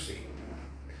this mercy.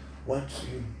 Once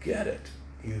you get it,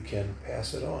 you can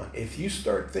pass it on. If you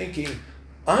start thinking,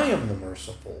 I am the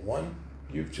merciful one,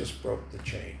 you've just broke the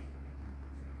chain.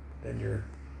 Then you're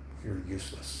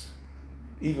useless,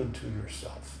 even to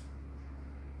yourself.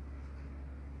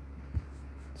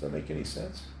 Does that make any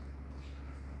sense?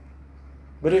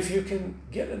 But if you can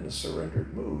get in a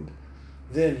surrendered mood,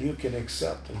 then you can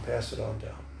accept and pass it on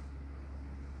down.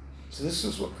 So this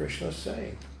is what Krishna is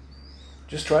saying.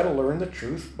 Just try to learn the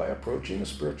truth by approaching a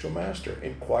spiritual master.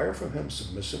 Inquire from him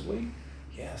submissively.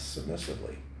 Yes,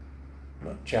 submissively.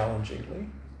 Not challengingly.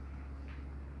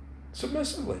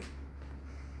 Submissively.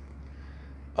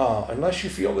 Unless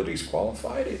you feel that he's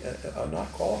qualified,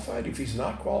 not qualified. If he's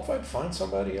not qualified, find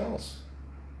somebody else.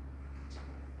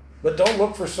 But don't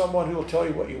look for someone who will tell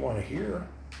you what you want to hear.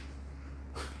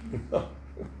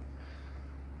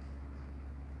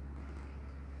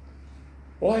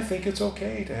 Well, I think it's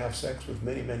okay to have sex with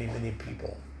many, many, many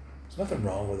people. There's nothing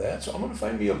wrong with that. So I'm going to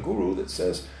find me a guru that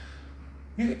says,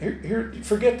 here,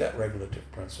 forget that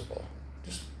regulative principle.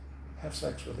 Just have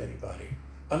sex with anybody.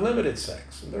 Unlimited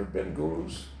sex. And there have been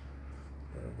gurus.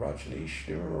 Rajneesh,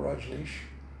 do you remember Rajneesh?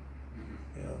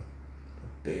 A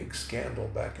big scandal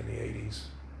back in the 80s.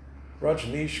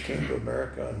 Rajneesh came to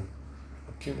America and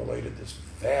accumulated this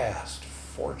vast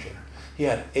fortune. He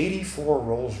had 84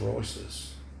 Rolls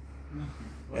Royces.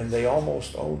 And they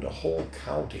almost owned a whole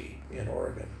county in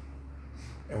Oregon.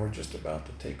 And were just about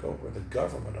to take over the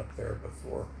government up there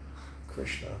before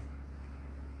Krishna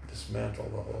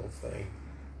dismantled the whole thing.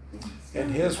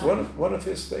 And one of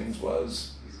his things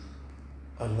was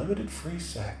unlimited free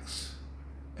sex.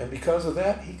 And because of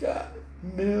that, he got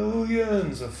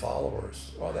millions of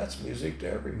followers. Well, that's music to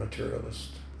every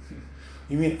materialist.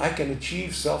 You mean I can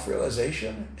achieve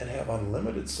self-realization and have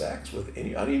unlimited sex with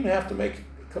any, I don't even have to make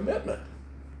a commitment.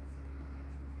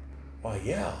 Why,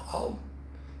 yeah, I'll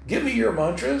give me your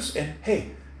mantras and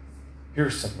hey,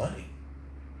 here's some money.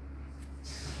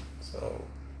 So,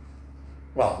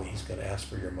 well, he's going to ask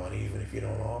for your money even if you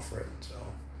don't offer it. So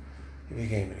he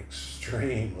became an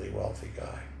extremely wealthy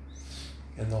guy.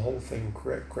 And the whole thing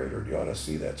cratered. You ought to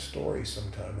see that story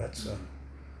sometime. It's a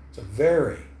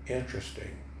very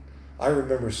interesting. I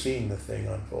remember seeing the thing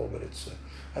unfold, but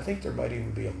I think there might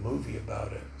even be a movie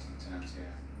about it. Sometimes,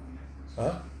 yeah.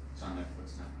 Huh? It's on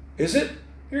Netflix now. Is it?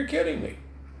 You're kidding me.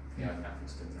 Yeah,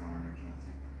 Netflix did their own original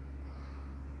thing.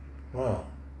 Wow.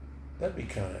 That'd be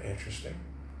kind of interesting.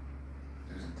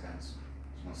 It was intense.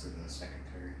 It's mostly the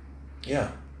secretary.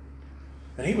 Yeah.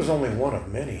 And he was only one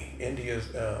of many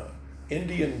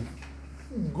Indian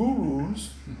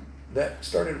gurus that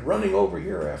started running over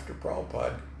here after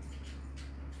Prabhupada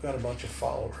got a bunch of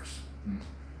followers.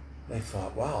 They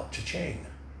thought, wow, cha-ching.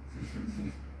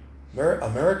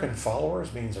 American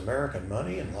followers means American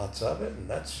money and lots of it,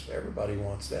 and everybody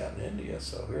wants that in India,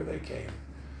 so here they came.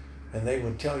 And they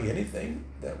would tell you anything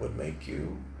that would make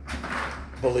you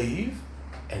believe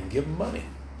and give them money.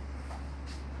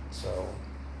 So,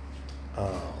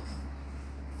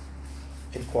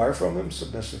 inquire from him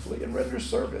submissively and render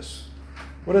service.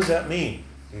 What does that mean?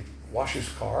 You wash his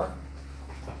car?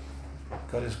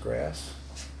 Cut his grass?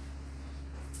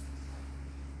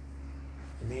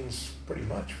 It means pretty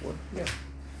much what, yeah.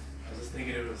 I was just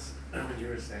thinking it was when you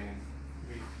were saying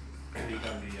we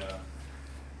become the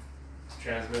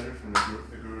transmitter from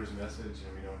the Guru's message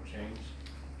and we don't change.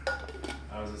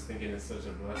 I was just thinking it's such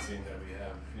a blessing that we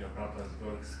have, Prabhupada's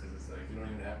books, because it's like you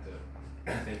don't even have to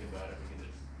think about it. We can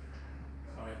just,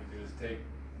 all we have to do is take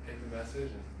the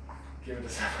message and give it to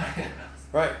somebody else.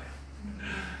 Right.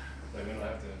 Like we don't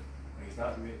have to, it's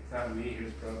not me,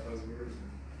 here's Prabhupada's words,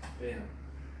 and bam.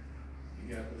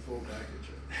 You got the full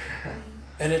package.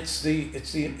 And it's the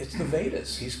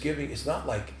Vedas. He's giving. It's not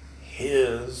like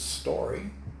his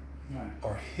story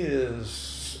or his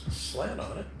slant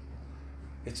on it.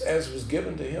 It's as was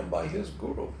given to him by his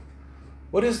guru.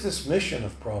 What is this mission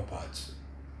of Prabhupada's?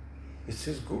 It's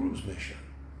his guru's mission.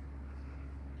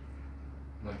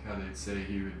 Like how they'd say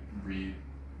he would read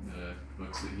the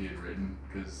books that he had written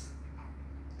because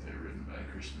they're written by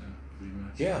Krishna, pretty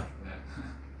much. Yeah.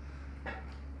 That.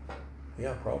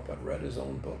 Yeah, Prabhupada read his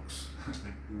own books.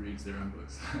 Like who reads their own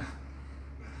books?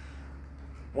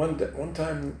 One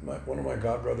time, one of my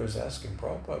godbrothers asked him,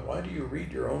 Prabhupada, why do you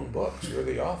read your own books? You're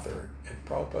the author. And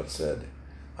Prabhupada said,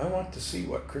 I want to see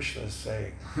what Krishna is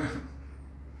saying.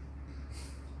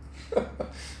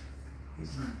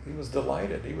 He was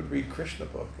delighted. He would read Krishna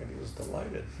book and he was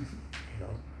delighted.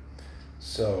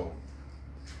 So,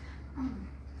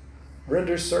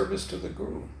 render service to the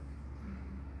Guru.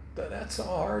 That's a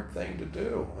hard thing to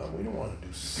do. We don't want to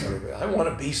do service. I want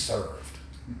to be served.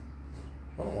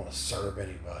 I don't want to serve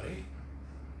anybody.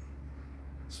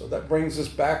 So that brings us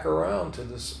back around to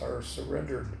this, our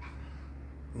surrendered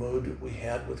mood that we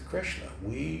had with Krishna.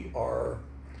 We are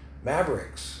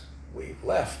mavericks. We've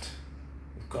left.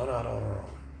 We've gone out on our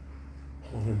own.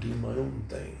 I want to do my own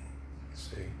thing.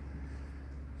 See?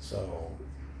 So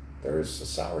there's a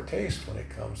sour taste when it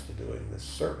comes to doing this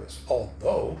service,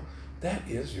 although that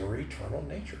is your eternal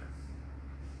nature.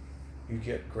 You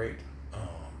get great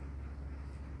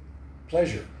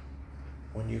pleasure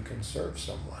when you can serve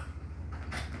someone.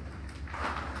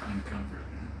 And comfort.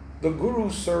 The Guru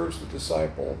serves the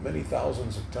disciple many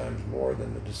thousands of times more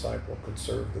than the disciple could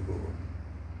serve the Guru.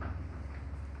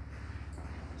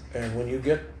 And when you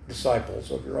get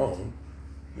disciples of your own,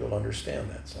 you'll understand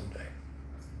that someday.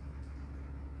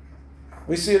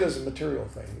 We see it as a material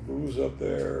thing. The Guru's up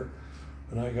there,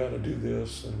 and I got to do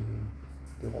this and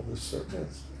do all this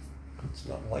service. It's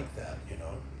not like that,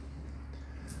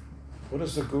 What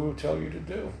does the Guru tell you to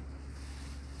do?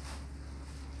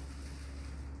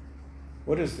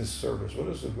 What is this service? What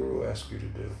does the Guru ask you to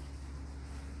do?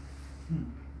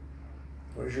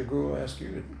 What does your Guru ask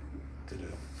you to do?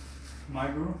 My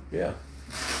Guru? Yeah.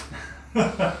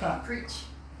 Preach.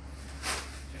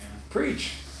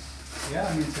 Preach. Yeah,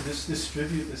 I mean to just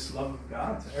distribute this love of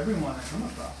God to everyone I come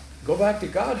across. Go back to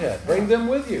Godhead. Bring them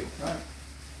with you. Right.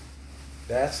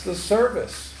 That's the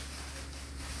service.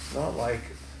 It's not like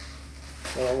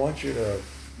and I want you to,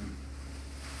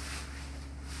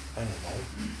 I don't know,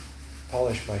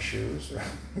 polish my shoes. Or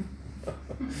you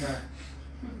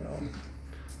know,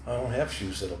 I don't have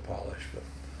shoes that'll polish, but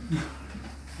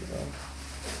you know.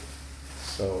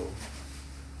 So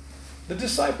the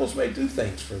disciples may do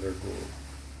things for their guru.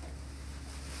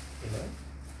 You know,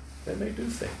 they may do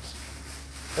things,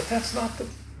 but that's not the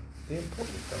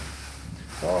important thing.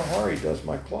 Hari does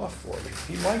my cloth for me.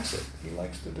 He likes it. He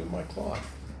likes to do my cloth.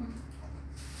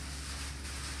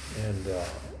 And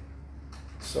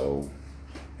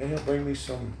and he'll bring me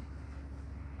some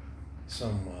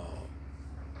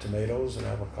tomatoes and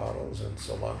avocados and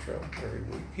cilantro every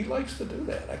week. He likes to do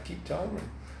that. I keep telling him,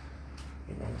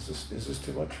 you know, is this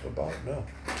too much of a bother? No.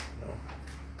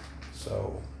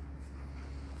 So,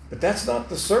 but that's not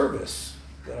the service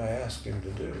that I ask him to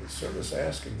do. The service I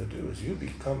ask him to do is you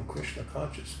become Krishna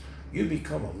conscious. You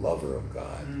become a lover of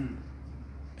God. And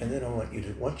then I want you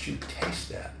to, once you taste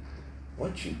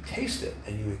it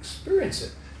and you experience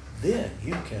it, then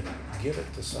you can give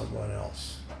it to someone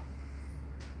else.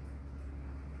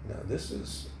 Now this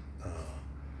is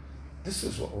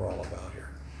what we're all about here.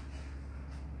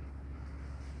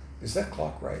 Is that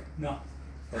clock right? No.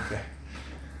 Okay.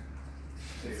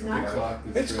 It's not.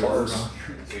 It's close.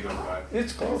 It's 8:05.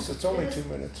 It's close. It's only 2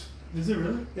 minutes. Is it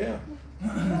really? Yeah.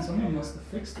 Someone must have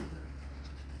fixed it.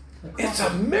 It's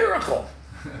a miracle.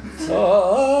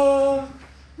 So,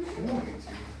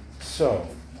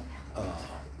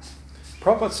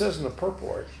 Prabhupada says in the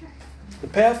purport, the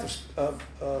path of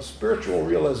spiritual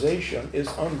realization is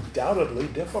undoubtedly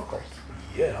difficult.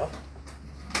 Yeah.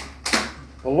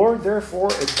 The Lord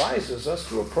therefore advises us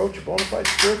to approach a bona fide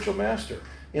spiritual master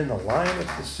in the line of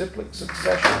disciplic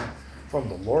succession from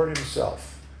the Lord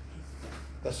himself.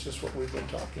 That's just what we've been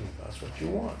talking about. That's what you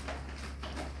want.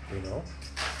 You know?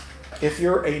 If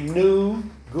you're a new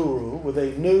guru with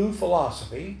a new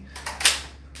philosophy,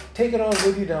 take it on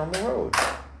with you down the road.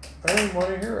 I don't want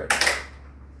to hear it.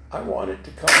 I want it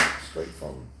to come straight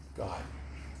from God.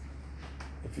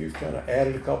 If you've kind of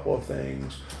added a couple of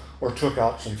things or took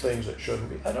out some things that shouldn't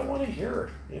be, I don't want to hear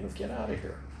it. You know, get out of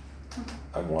here.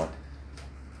 I want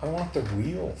the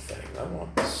real thing. I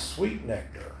want the sweet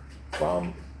nectar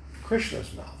from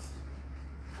Krishna's mouth.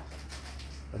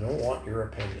 I don't want your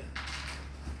opinion.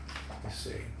 You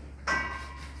see.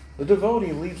 The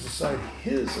devotee leaves aside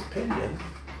his opinion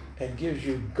and gives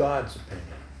you God's opinion.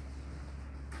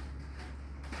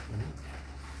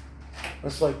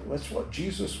 That's what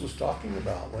Jesus was talking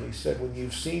about when he said, when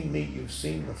you've seen me, you've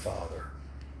seen the Father.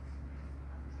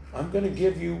 I'm going to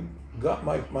give you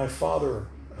my Father,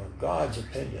 God's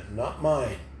opinion, not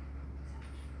mine.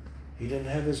 He didn't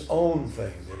have his own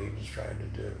thing that he was trying to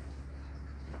do.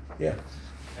 Yeah.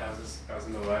 I was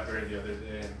in the library the other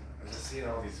day and I was just seeing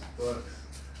all these books.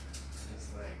 It's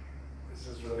like, this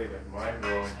is really like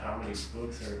mind-blowing how many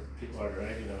books people are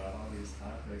writing about all these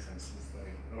topics, and it's just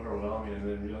like overwhelming, and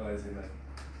then realizing that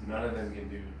none of them can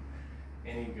do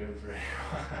any good for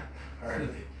anyone,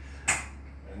 hardly.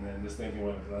 And then just thinking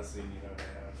what a blessing, to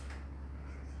have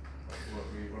what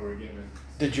we're given.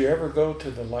 Did you ever go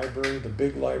to the library, the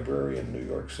big library in New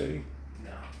York City?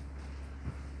 No.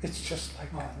 It's just like,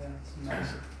 Oh, that's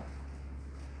nice.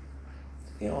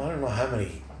 I don't know how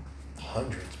many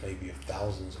hundreds, maybe of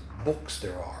thousands of books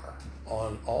there are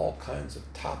on all kinds of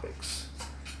topics.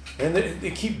 And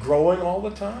they keep growing all the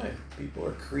time. People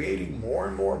are creating more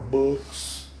and more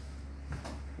books,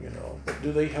 but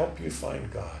do they help you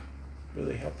find God? Do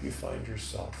they help you find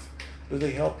yourself? Do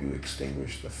they help you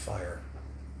extinguish the fire?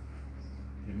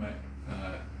 It might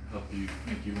help you,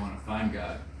 make you want to find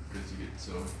God, because you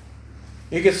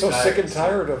get so tired, sick and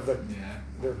tired of yeah.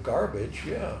 their garbage.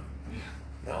 Yeah. Yeah.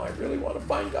 Now I really want to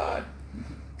find God.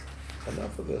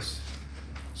 Enough of this.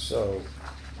 So,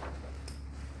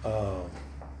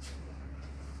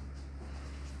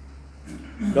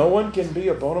 no one can be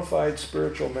a bona fide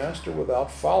spiritual master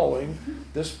without following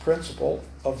this principle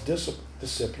of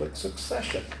disciplic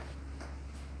succession.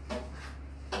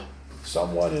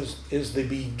 Someone is the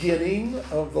beginning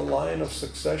of the line of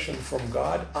succession from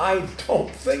God? I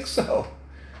don't think so.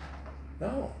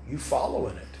 No, you follow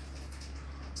in it.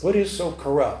 What is so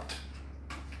corrupt?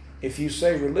 If you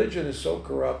say religion is so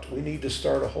corrupt, we need to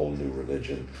start a whole new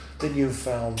religion, then you've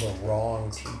found the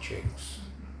wrong teachings.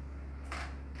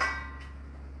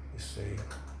 You see,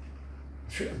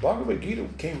 Bhagavad Gita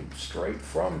came straight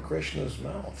from Krishna's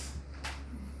mouth.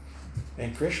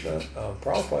 And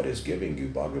Prabhupada is giving you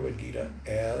Bhagavad Gita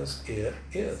as it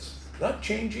is. Not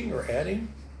changing or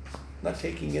adding, not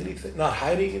taking anything, not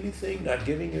hiding anything, not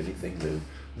giving anything new.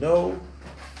 No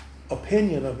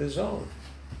opinion of his own.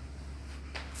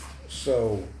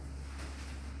 So,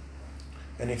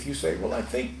 And if you say, well, I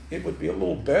think it would be a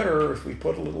little better if we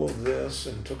put a little of this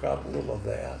and took out a little of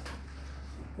that,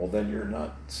 well, then you're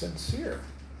not sincere,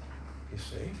 you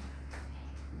see.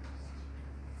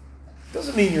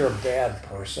 Doesn't mean you're a bad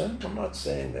person. I'm not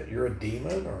saying that you're a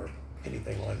demon or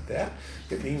anything like that.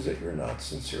 It means that you're not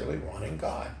sincerely wanting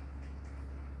God.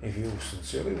 If you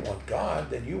sincerely want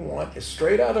God, then you want as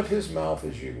straight out of his mouth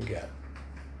as you can get.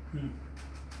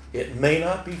 It may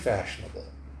not be fashionable.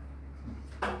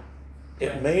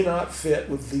 It may not fit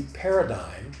with the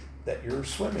paradigm that you're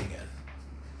swimming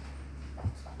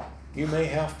in. You may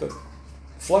have to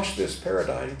flush this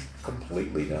paradigm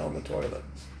completely down the toilet.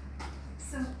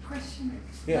 So, question,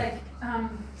 Yeah.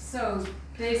 so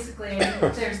basically,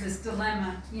 there's this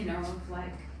dilemma, of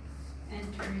like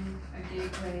entering a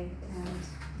gateway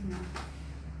and,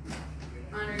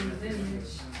 honoring the lineage,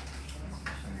 that's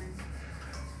for sure.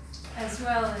 As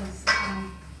well as,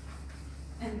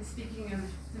 and speaking of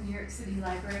the New York City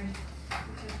Library,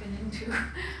 which I've been into,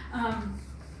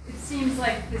 it seems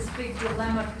like this big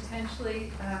dilemma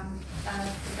potentially about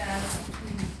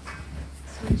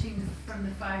switching from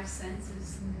the five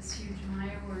senses and this huge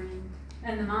Maya wording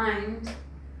and the mind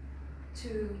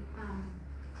to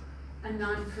a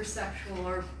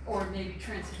non-perceptual or maybe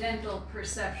transcendental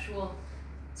perceptual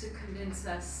to convince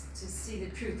us to see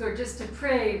the truth, or just to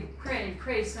pray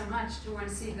so much to want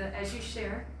to see as you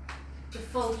share, the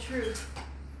full truth.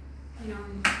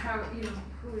 And how,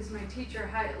 who is my teacher?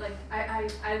 How, like, I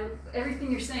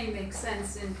everything you're saying makes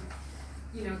sense in,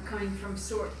 coming from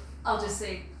I'll just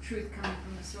say truth coming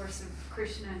from the source of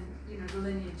Krishna and, the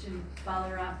lineage and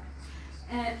Balaram.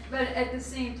 But at the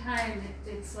same time,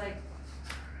 it's like,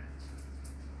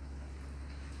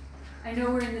 I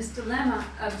know we're in this dilemma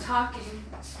of talking,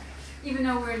 even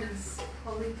though we're in this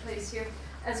holy place here,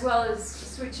 as well as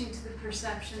switching to the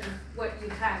perception of what you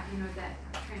have, that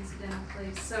transcendental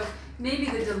place. So maybe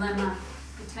the dilemma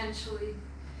potentially,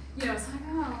 it's like,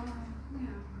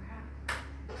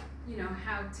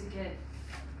 how to get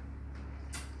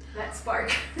that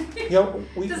spark.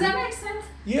 Does that make sense?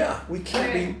 Yeah, we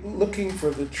can't be looking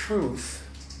for the truth.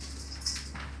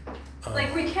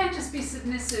 Like, we can't just be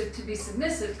submissive to be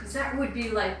submissive, because that would be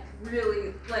like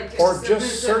really like or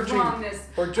just searching, wrongness,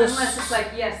 or just unless it's like,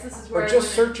 yes, this is where or I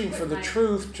just wanna searching put for the my-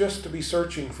 truth, just to be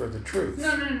searching for the truth. No.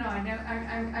 I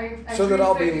know. I So agree that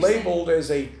I'll with what be you're saying. labeled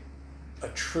as a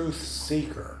truth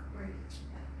seeker. Right.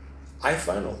 I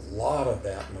find a lot of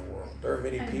that in the world. There are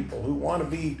many people who want to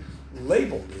be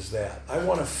labeled as that. I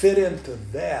want to fit into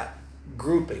that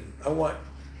grouping. I want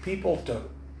people to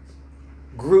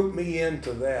group me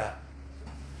into that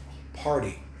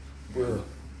party. We're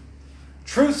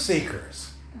truth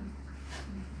seekers.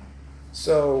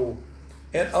 So,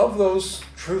 and of those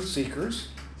truth seekers,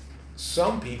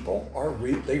 some people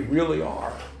they really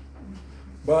are.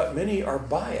 But many are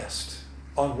biased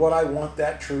on what I want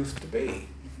that truth to be.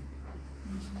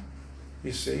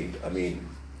 You see? I mean,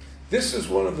 this is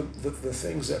one of the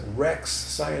things that wrecks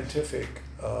scientific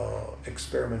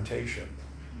experimentation.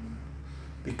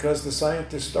 Because the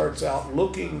scientist starts out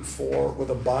looking with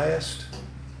a biased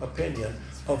opinion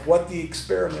of what the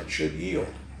experiment should yield,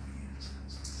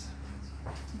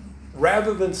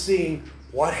 rather than seeing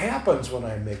what happens when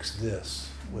I mix this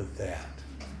with that.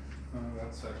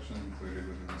 That's actually included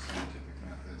within the scientific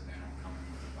methods. They don't come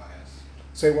in with a bias.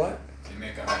 Say what? They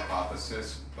make a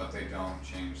hypothesis, but they don't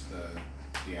change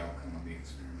the outcome of the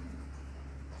experiment.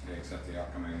 They accept the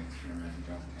outcome of the experiment and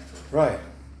don't tamper with Right. it.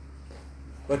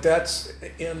 But that's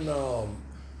in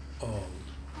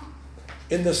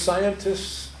the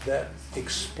scientists that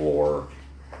explore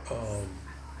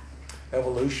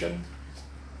evolution.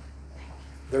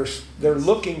 They're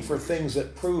looking for things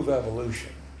that prove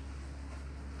evolution.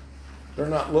 They're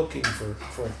not looking for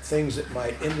things that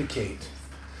might indicate.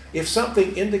 If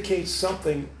something indicates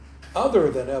something other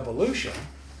than evolution,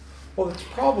 well, it's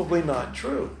probably not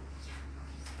true.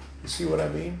 You see what I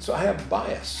mean? So I have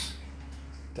bias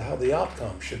to how the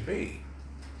outcome should be,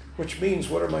 which means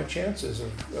what are my chances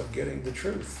of getting the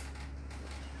truth?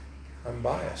 I'm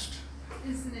biased.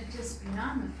 Isn't it just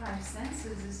beyond the five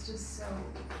senses? It's just so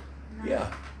not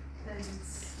Yeah. that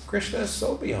it's Krishna is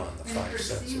so beyond the five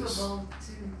senses. imperceivable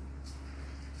to.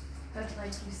 But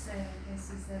like you said, I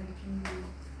guess is that it can be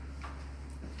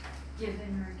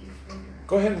given or gifted.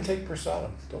 Go ahead and take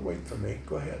prasadam. Don't wait for me.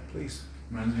 Go ahead, please.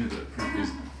 Reminds me of the proof is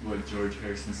what George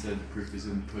Harrison said. The proof is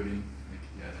in the pudding.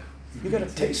 Like You gotta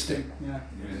taste it. Yeah.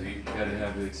 you gotta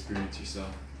have the experience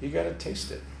yourself. You gotta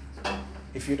taste it.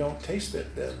 If you don't taste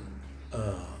it, then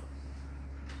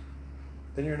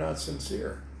you're not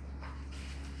sincere.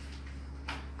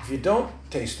 If you don't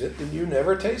taste it, then you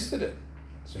never tasted it.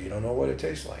 So you don't know what it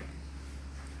tastes like.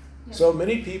 Yeah. So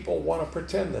many people want to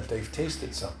pretend that they've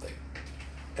tasted something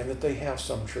and that they have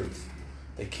some truth.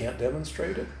 They can't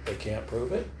demonstrate it, they can't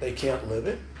prove it, they can't live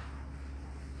it,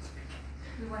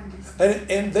 We want to be specific.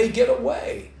 and they get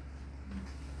away.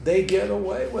 They get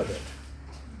away with it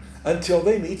until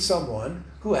they meet someone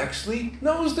who actually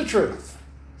knows the truth.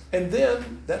 And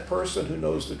then that person who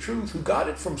knows the truth, who got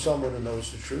it from someone who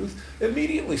knows the truth,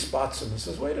 immediately spots them and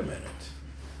says, wait a minute,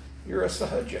 you're a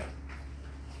sahaja.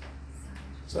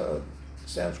 It's a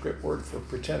Sanskrit word for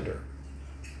pretender.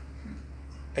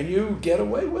 And you get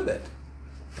away with it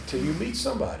until you meet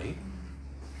somebody.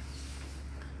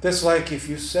 That's like if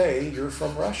you say you're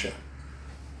from Russia,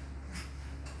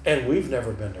 and we've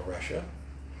never been to Russia,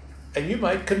 and you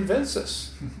might convince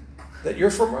us that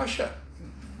you're from Russia.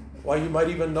 Why, you might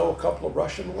even know a couple of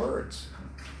Russian words.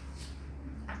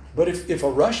 But if a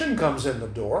Russian comes in the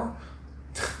door,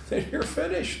 then you're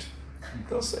finished.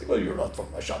 They'll say, well, you're not from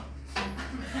Russia.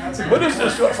 What is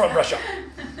this? You're from Russia.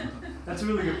 That's a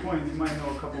really good point. You might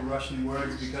know a couple Russian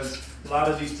words because a lot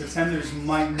of these pretenders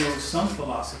might know some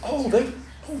philosophy. Oh,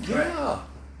 yeah.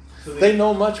 So They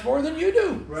know much more than you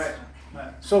do. Right.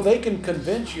 Right. So they can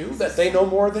convince you that they know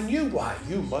more than you. Why,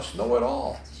 you must know it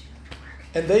all.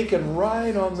 And they can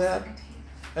ride on that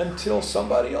until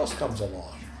somebody else comes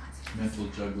along. Mental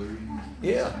jugglery.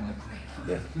 Yeah. something like that.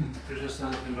 Yeah. There's just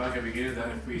something in Bhagavad Gita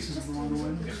that This is the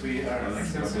one way. if we our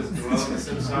senses dwell in the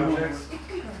sense objects,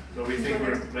 but we think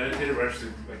we're meditative, we're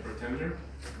actually like pretender.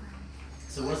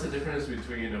 So what's the difference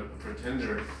between a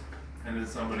pretender and then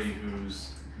somebody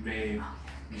who's may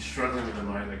be struggling with the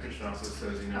mind, like Krishna also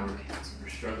says, we're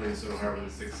struggling so hard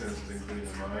with the six senses, including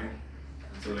the mind.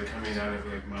 So they're coming out of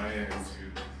like Maya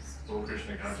into full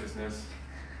Krishna consciousness.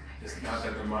 It's not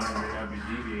that the mind may not be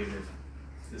deviated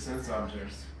to sense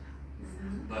objects,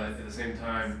 but at the same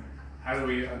time, how do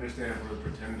we understand if we're a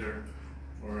pretender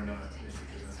or not?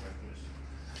 Basically, that's my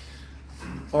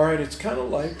question. All right, it's kind of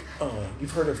like,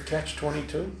 you've heard of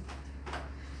catch-22?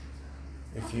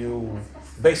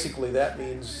 Basically that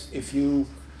means if you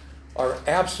are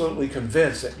absolutely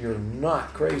convinced that you're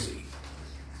not crazy,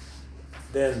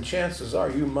 then chances are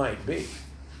you might be.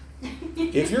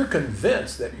 If you're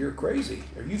convinced that you're crazy,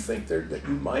 or you think that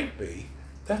you might be,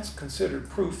 that's considered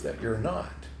proof that you're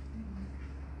not.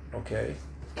 Okay?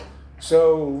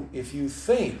 So if you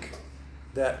think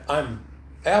that I'm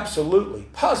absolutely,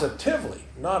 positively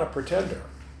not a pretender,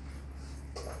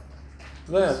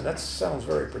 then that sounds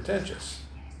very pretentious.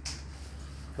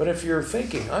 But if you're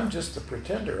thinking, I'm just a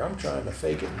pretender, I'm trying to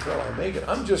fake it until I make it,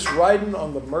 I'm just riding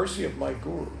on the mercy of my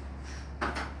guru.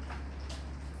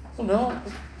 Well, no,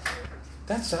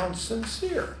 that sounds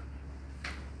sincere.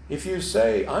 If you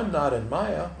say, I'm not in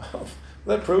Maya,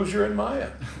 that proves you're in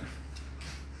Maya.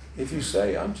 If you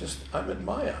say, I'm in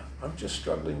Maya, I'm just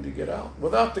struggling to get out.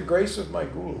 Without the grace of my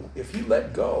guru, if he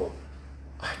let go,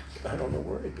 I don't know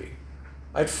where I'd be.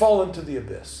 I'd fall into the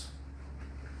abyss.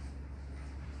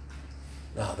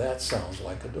 Now that sounds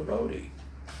like a devotee.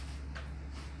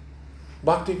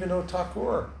 Bhaktivinoda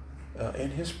Thakur,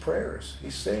 in his prayers,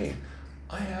 he's saying,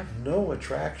 I have no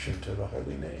attraction to the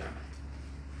holy name.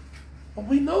 Well,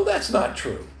 we know that's not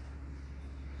true.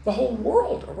 The whole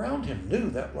world around him knew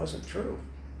that wasn't true.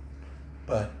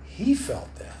 But he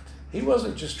felt that. He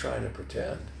wasn't just trying to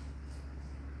pretend,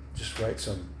 just write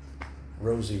some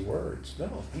rosy words.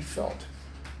 No, he felt,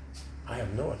 I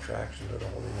have no attraction to the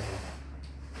holy name.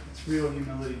 It's real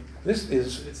humility.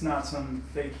 It's not some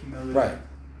fake humility. right.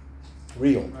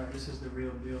 Real. Right. This is the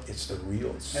real deal. It's the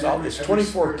real. It's And solid. It's every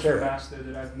 24 spiritual karat. master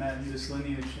that I've met in this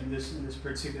lineage, in this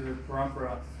particular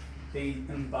parampara, they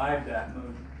imbibe that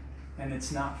mood, and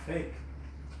it's not fake.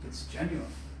 It's genuine.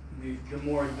 The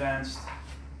more advanced,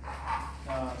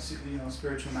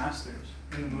 spiritual masters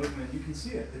in the movement, you can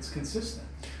see it. It's consistent.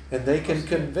 And they can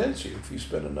convince you, if you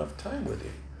spend enough time with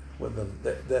them,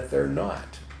 that they're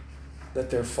not, that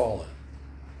they're fallen.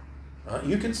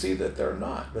 You can see that they're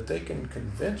not, but they can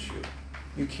convince you.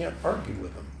 You can't argue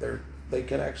with them. They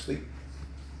can actually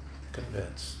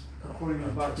convince. According to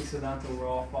Bhaktisiddhanta, we're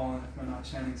all fallen if we're not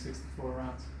chanting 64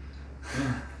 rounds.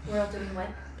 We're all doing what?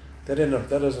 That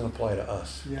doesn't apply to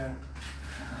us. Yeah.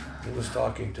 He was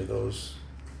talking to those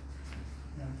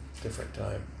Yeah. different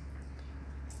time.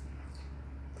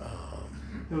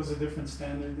 There was a different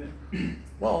standard that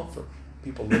Well, for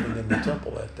people living in the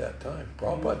temple at that time.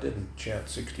 Prabhupada didn't chant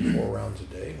 64 rounds a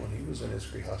day when he was in his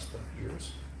Grihastha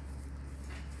years.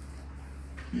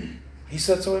 He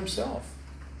said so himself.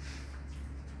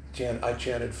 I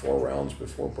chanted 4 rounds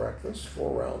before breakfast,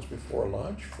 4 rounds before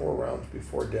lunch, 4 rounds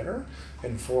before dinner,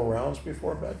 and 4 rounds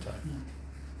before bedtime.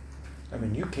 I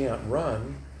mean, you can't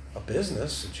run a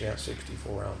business and chant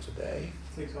 64 rounds a day.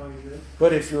 Takes all you did.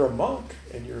 But if you're a monk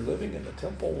and you're living in the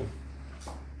temple,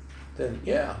 then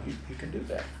yeah, you can do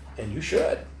that. And you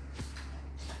should.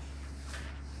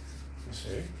 You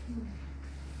see?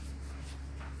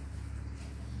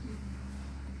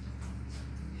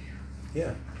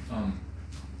 Yeah.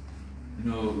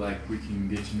 Like we can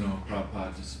get to know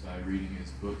Prabhupada just by reading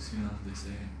his books, they say,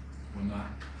 and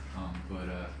whatnot. But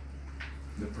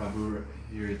the Prabhu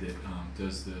here that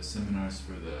does the seminars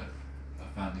for the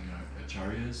founding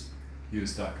acharyas, he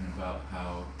was talking about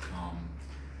how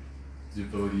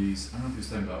devotees, I don't know if he was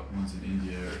talking about ones in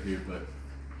India or here, but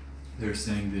they're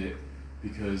saying that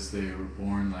because they were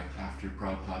born like after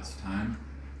Prabhupada's time,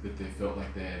 that they felt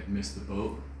like they had missed the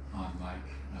boat on like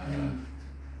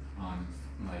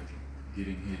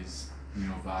getting his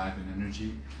vibe and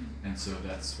energy, and so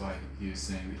that's why he was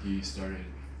saying that he started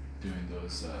doing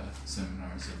those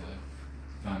seminars of the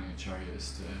founding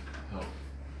acharyas to help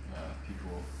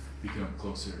people become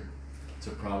closer to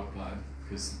Prabhupada,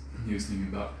 because he was thinking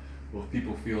about, well, if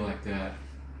people feel like that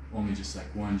only just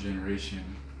like one generation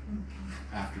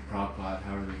after Prabhupada,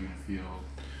 how are they going to feel?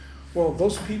 Well,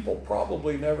 those people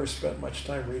probably never spent much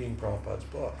time reading Prabhupada's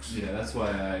books. Yeah, that's why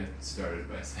I started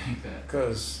by saying that.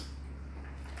 Because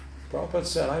Prabhupada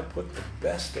said, I put the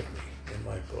best of me in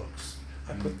my books.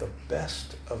 I put the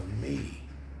best of me,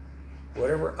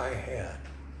 whatever I had.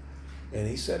 And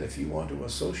he said, if you want to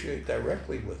associate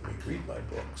directly with me, read my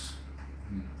books.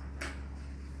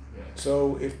 Yeah.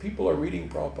 So if people are reading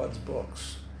Prabhupada's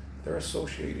books, they're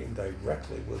associating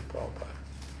directly with Prabhupada.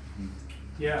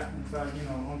 Yeah, in fact,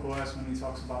 Uncle S, when he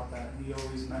talks about that, he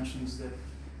always mentions that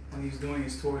when he's doing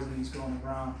his tours and he's going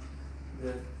around,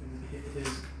 that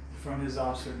from his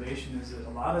observation is that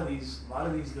a lot of these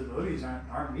devotees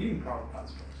aren't reading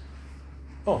Prabhupada's books.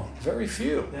 Oh, very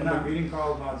few. They're not reading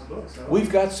Prabhupada's books.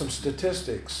 We've got some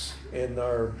statistics in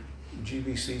our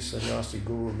GBC Sannyasi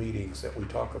Guru meetings that we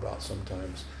talk about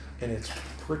sometimes, and it's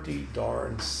pretty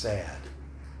darn sad,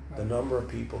 the number of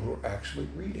people who are actually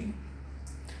reading.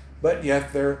 But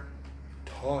yet they're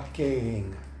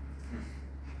talking.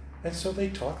 And so they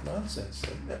talk nonsense.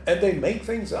 And they make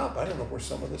things up. I don't know where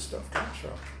some of this stuff comes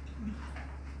from.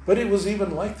 But it was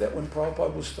even like that when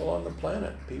Prabhupada was still on the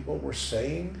planet. People were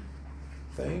saying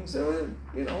things. I don't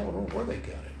know where they got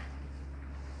it.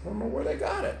 I don't know where they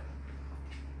got it.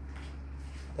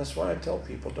 That's why I tell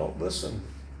people, don't listen.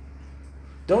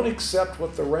 Don't accept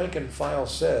what the rank and file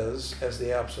says as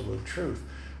the absolute truth.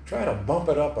 Try to bump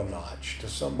it up a notch to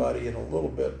somebody in a little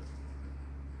bit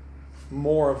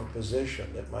more of a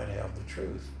position that might have the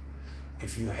truth.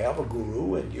 If you have a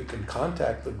guru and you can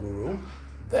contact the guru,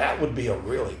 that would be a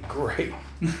really great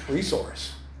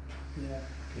resource. Yeah.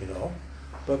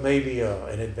 But maybe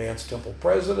an advanced temple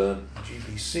president,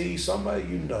 GBC, somebody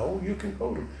you can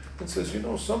go to and says,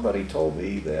 somebody told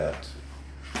me that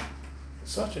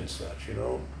such and such,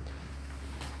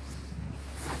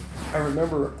 I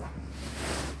remember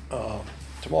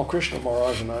Tamal Krishna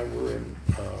Maharaj and I were in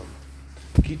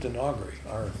Gitanagari,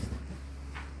 our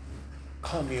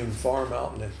commune farm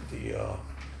out in the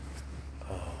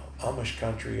Amish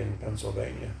country in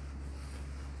Pennsylvania,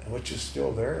 which is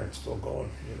still there and still going.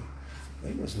 I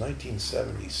think it was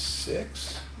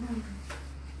 1976.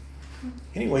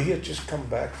 Anyway, he had just come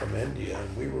back from India,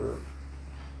 and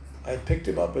I had picked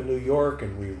him up in New York,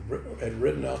 and we had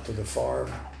ridden out to the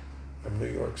farm from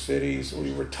New York City, so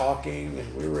we were talking,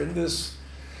 and we were in this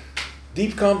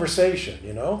deep conversation,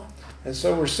 and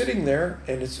so we're sitting there,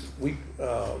 and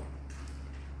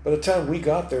by the time we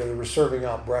got there, they were serving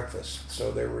out breakfast.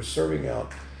 So they were serving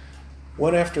out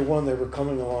one after one. They were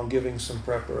coming along, giving some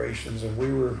preparations, and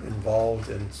we were involved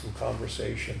in some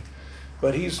conversation.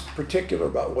 But he's particular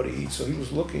about what he eats, so he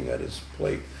was looking at his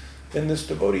plate, and this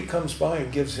devotee comes by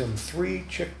and gives him 3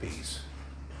 chickpeas.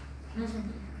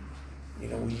 We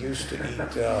used to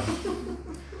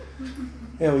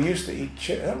eat,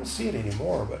 I don't see it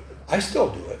anymore, but I still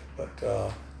do it.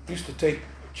 But used to take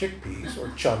chickpeas or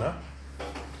chana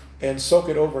and soak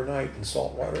it overnight in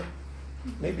salt water,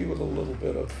 maybe with a little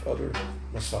bit of other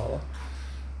masala,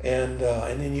 and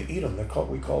then you eat them.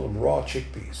 We call them raw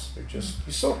chickpeas.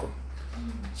 You soak them.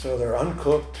 So they're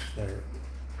uncooked, they're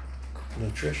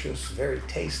nutritious, very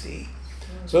tasty.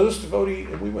 So this devotee,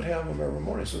 and we would have them every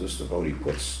morning, so this devotee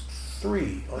puts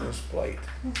 3 on his plate.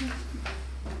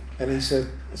 And he said,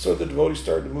 so the devotee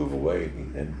started to move away,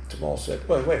 and Tamal said,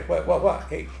 wait, what?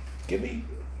 Hey,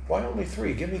 why only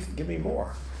 3? Give me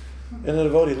more. And the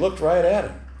devotee looked right at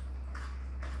him.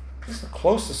 He's a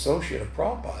close associate of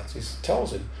Prabhupada's. He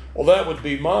tells him, well, that would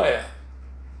be Maya.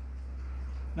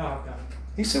 No, okay.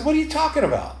 He said, what are you talking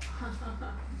about?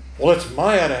 Well, it's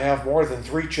Maya to have more than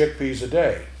 3 chickpeas a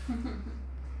day.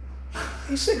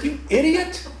 He said, you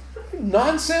idiot!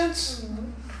 Nonsense!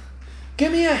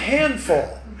 Give me a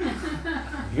handful.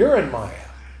 You're in Maya.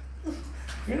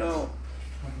 You know,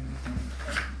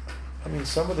 I mean,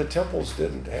 some of the temples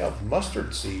didn't have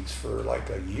mustard seeds for like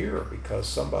a year because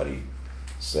somebody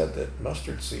said that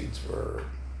mustard seeds were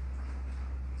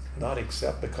not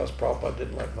accepted because Prabhupada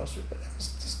didn't like mustard. But that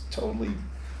was just totally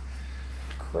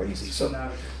crazy.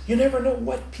 So you never know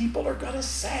what people are going to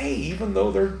say, even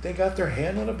though they got their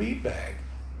hand on a bead bag.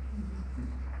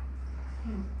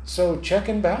 So check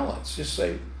and balance. Just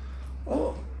say,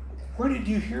 oh, where did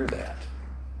you hear that?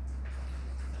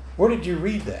 Where did you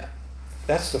read that?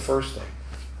 That's the first thing.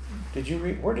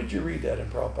 Where did you read that in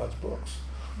Prabhupada's books?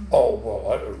 Oh,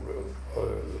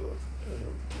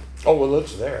 well,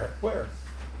 it's there. Where?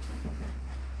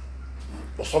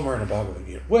 Well, somewhere in the Bhagavad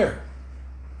Gita. Where?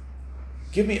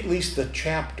 Give me at least the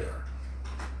chapter.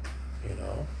 You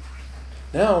know.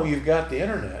 Now you've got the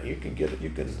internet. You can get it. You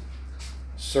can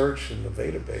search in the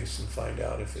database and find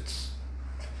out if it's.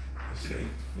 You see,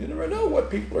 you never know what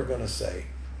people are going to say.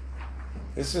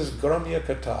 This is Gramya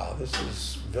Katha. This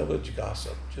is village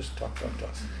gossip. Just talk.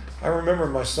 I remember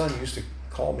my son used to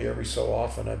call me every so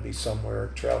often. I'd be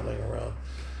somewhere traveling around.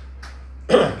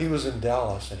 He was in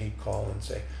Dallas, and he'd call and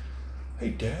say,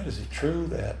 "Hey, Dad, is it true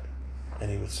that?" And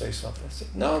he would say something. I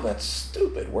said, "No, that's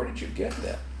stupid. Where did you get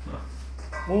that?"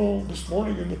 Well, this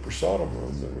morning in the prasadam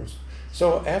room there was.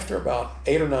 So after about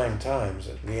 8 or 9 times,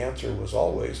 the answer was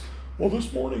always, "Well,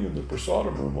 this morning in the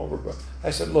prasadam room over." I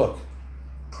said, "Look,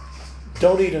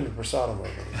 don't eat in the prasadam room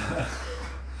anymore.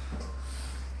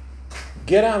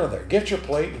 Get out of there. Get your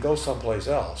plate and go someplace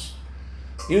else.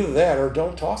 Either that or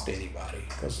don't talk to anybody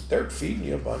because they're feeding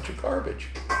you a bunch of garbage.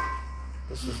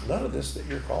 None of this that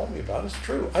you're calling me about is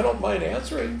true. I don't mind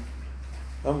answering.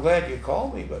 I'm glad you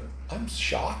called me, but I'm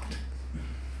shocked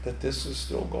that this is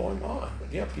still going on."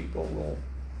 But yeah, people will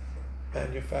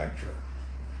manufacture.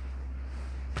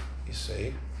 You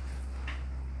see?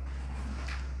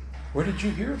 Where did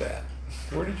you hear that?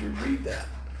 Where did you read that?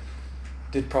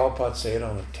 Did Prabhupada say it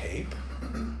on a tape?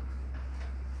 You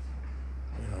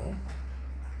know?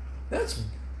 That's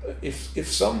if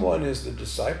someone is the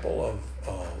disciple of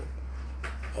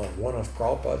one of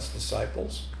Prabhupada's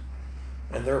disciples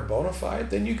and they're bona fide,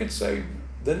 then you could say,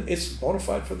 then it's bona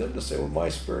fide for them to say, well, my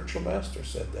spiritual master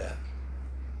said that.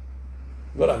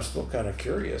 But I'm still kind of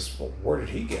curious, well, where did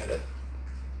he get it?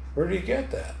 Where did he get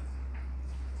that?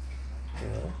 You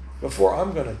know? Before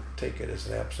I'm going to take it as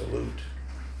an absolute,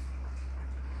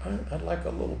 I'd like a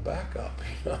little backup,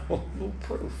 you know, a little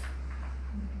proof.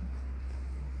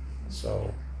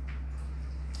 So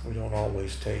we don't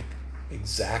always take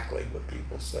exactly what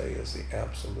people say as the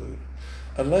absolute,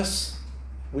 unless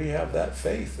we have that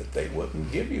faith that they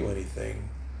wouldn't give you anything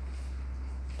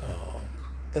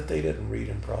that they didn't read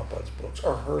in Prabhupada's books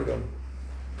or heard on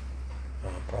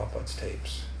Prabhupada's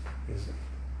tapes,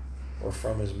 or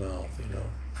from his mouth, you know.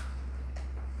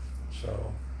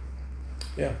 So,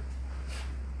 yeah.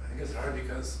 I think it's hard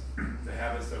because the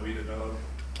habits that we develop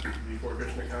before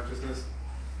Krishna consciousness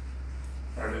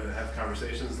are to have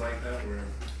conversations like that where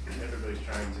everybody's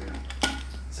trying to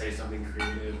say something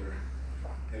creative or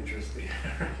interesting.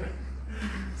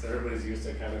 So everybody's used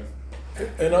to kind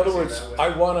of. In other words, I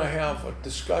want to have a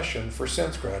discussion for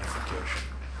sense gratification.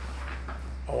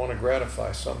 I want to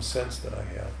gratify some sense that I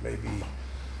have. Maybe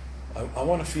I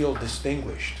want to feel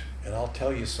distinguished, and I'll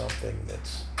tell you something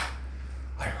that's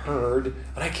I heard,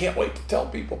 and I can't wait to tell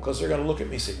people because they're going to look at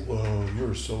me and say, "Whoa,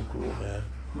 you're so cool, man."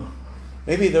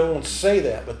 Maybe they won't say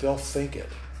that, but they'll think it.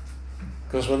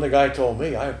 Because when the guy told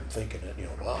me, I'm thinking it, you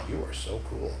know, "Wow, you are so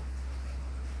cool."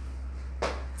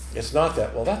 It's not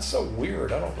that, well, that's so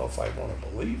weird. I don't know if I want to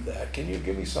believe that. Can you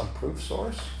give me some proof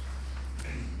source?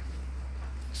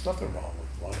 There's nothing wrong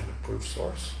with wanting a proof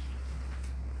source.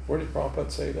 Where did Prabhupada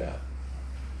say that?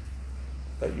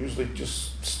 That usually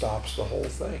just stops the whole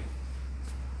thing.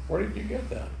 Where did you get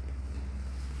that?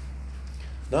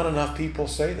 Not enough people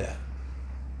say that.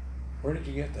 Where did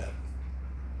you get that?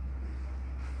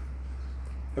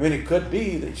 I mean, it could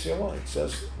be that you say, well, it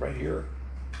says right here,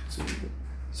 see, it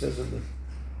says in the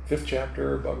 5th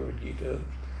chapter of Bhagavad Gita,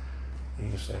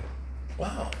 and you say,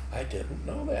 wow, I didn't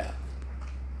know that.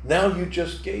 Now you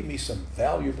just gave me some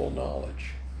valuable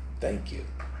knowledge. Thank you.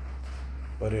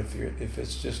 But if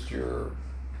it's just your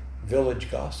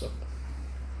village gossip,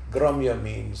 Gramya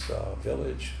means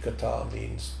village, Katha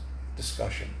means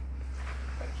discussion.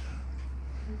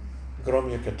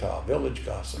 Gramya Katha, village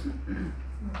gossip.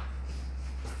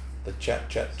 The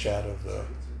chat of the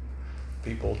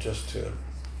people just to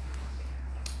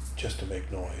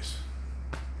make noise.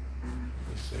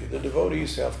 You see, the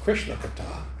devotees have Krishna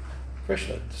Katha,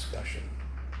 Krishna discussion.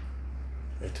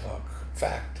 They talk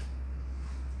fact.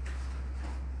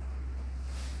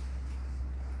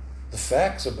 The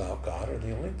facts about God are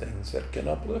the only things that can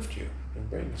uplift you and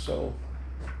bring. So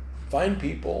find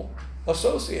people,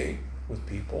 associate with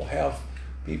people, have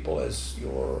people as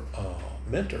your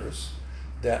mentors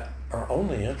that are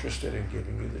only interested in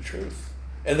giving you the truth.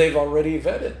 And they've already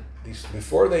vetted these.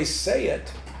 Before they say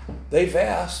it, they've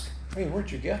asked, hey, where'd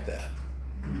you get that?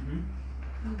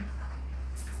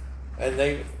 And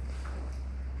they,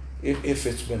 if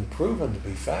it's been proven to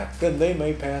be fact, then they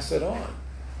may pass it on.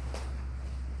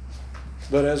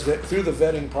 But as they, through the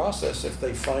vetting process, if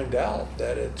they find out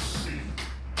that it's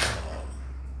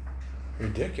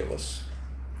ridiculous,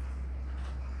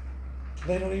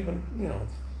 they don't even,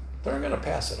 they're going to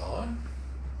pass it on.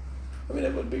 I mean,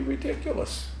 it would be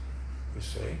ridiculous, you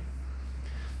see.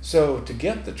 So to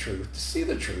get the truth, to see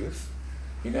the truth,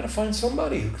 you got to find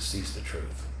somebody who sees the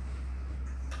truth,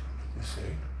 you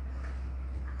see.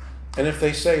 And if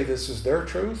they say this is their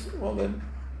truth, well then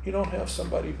you don't have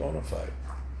somebody bona fide.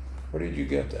 Where did you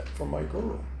get that? From my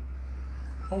guru.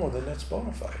 Oh, well then that's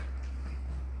bona fide.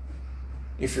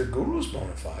 If your guru's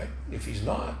bona fide, if he's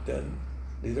not, then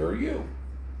neither are you.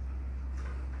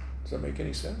 Does that make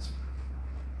any sense?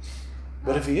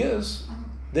 But if he is,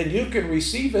 then you can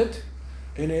receive it,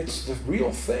 and it's the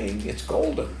real thing. It's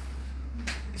golden.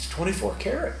 It's 24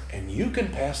 karat, and you can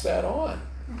pass that on.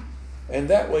 And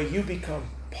that way you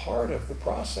become part of the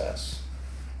process.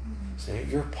 See,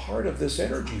 you're part of this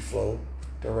energy flow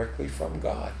directly from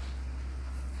God.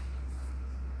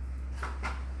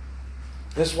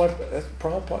 That's what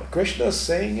Prabhupada, Krishna is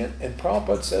saying it, and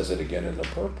Prabhupada says it again in the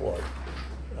purport.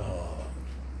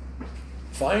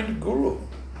 Find Guru.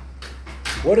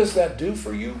 What does that do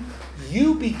for you?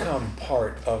 You become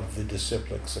part of the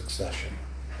disciplic succession.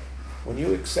 When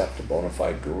you accept a bona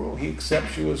fide Guru, he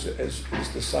accepts you as his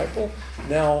disciple.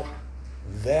 Now,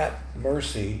 that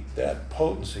mercy, that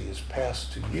potency is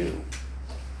passed to you.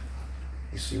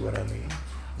 You see what I mean?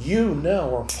 You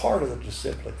now are part of the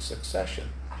disciplic succession.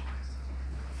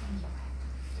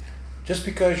 Just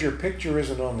because your picture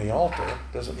isn't on the altar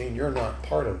doesn't mean you're not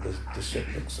part of the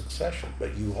disciplic succession,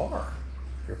 but you are.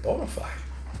 You're bona fide.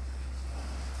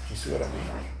 You see what I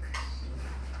mean?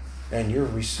 And you're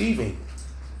receiving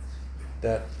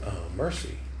that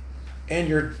mercy. And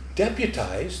you're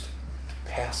deputized to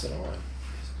pass it on.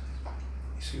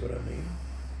 You see what I mean?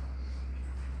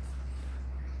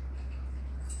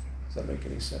 Does that make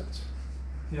any sense?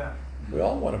 Yeah. We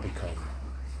all want to become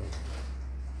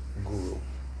a guru.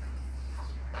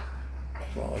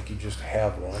 It's not like you just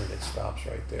have one and it stops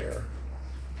right there.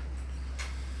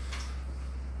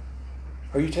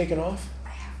 Are you taking off? I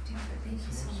have to, but thank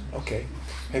you so much. Okay.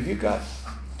 Have you got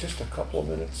just a couple of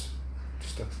minutes?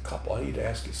 Just a couple. I need to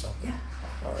ask you something.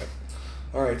 Yeah. All right.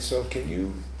 All right. So can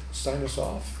you sign us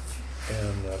off?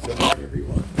 And good night,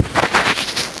 everyone.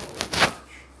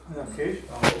 Okay.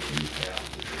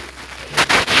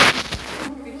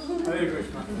 Hare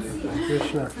Krishna.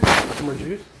 Krishna. Some more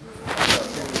juice?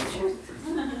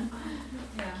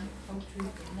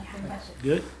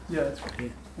 Good? Yeah, that's good.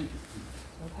 Okay.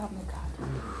 Help me God.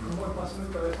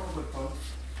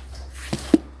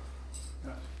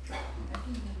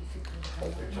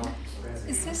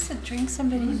 Is this a drink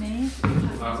somebody made?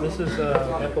 This is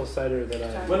apple cider that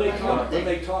I... When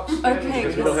they talk Okay.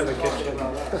 Because we don't have a kitchen.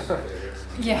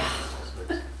 Yeah.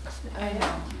 I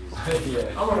know.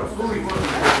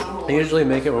 I usually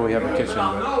make it when we have a kitchen,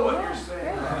 but...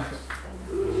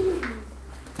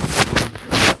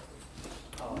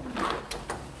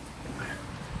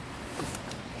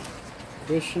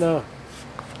 Krishna.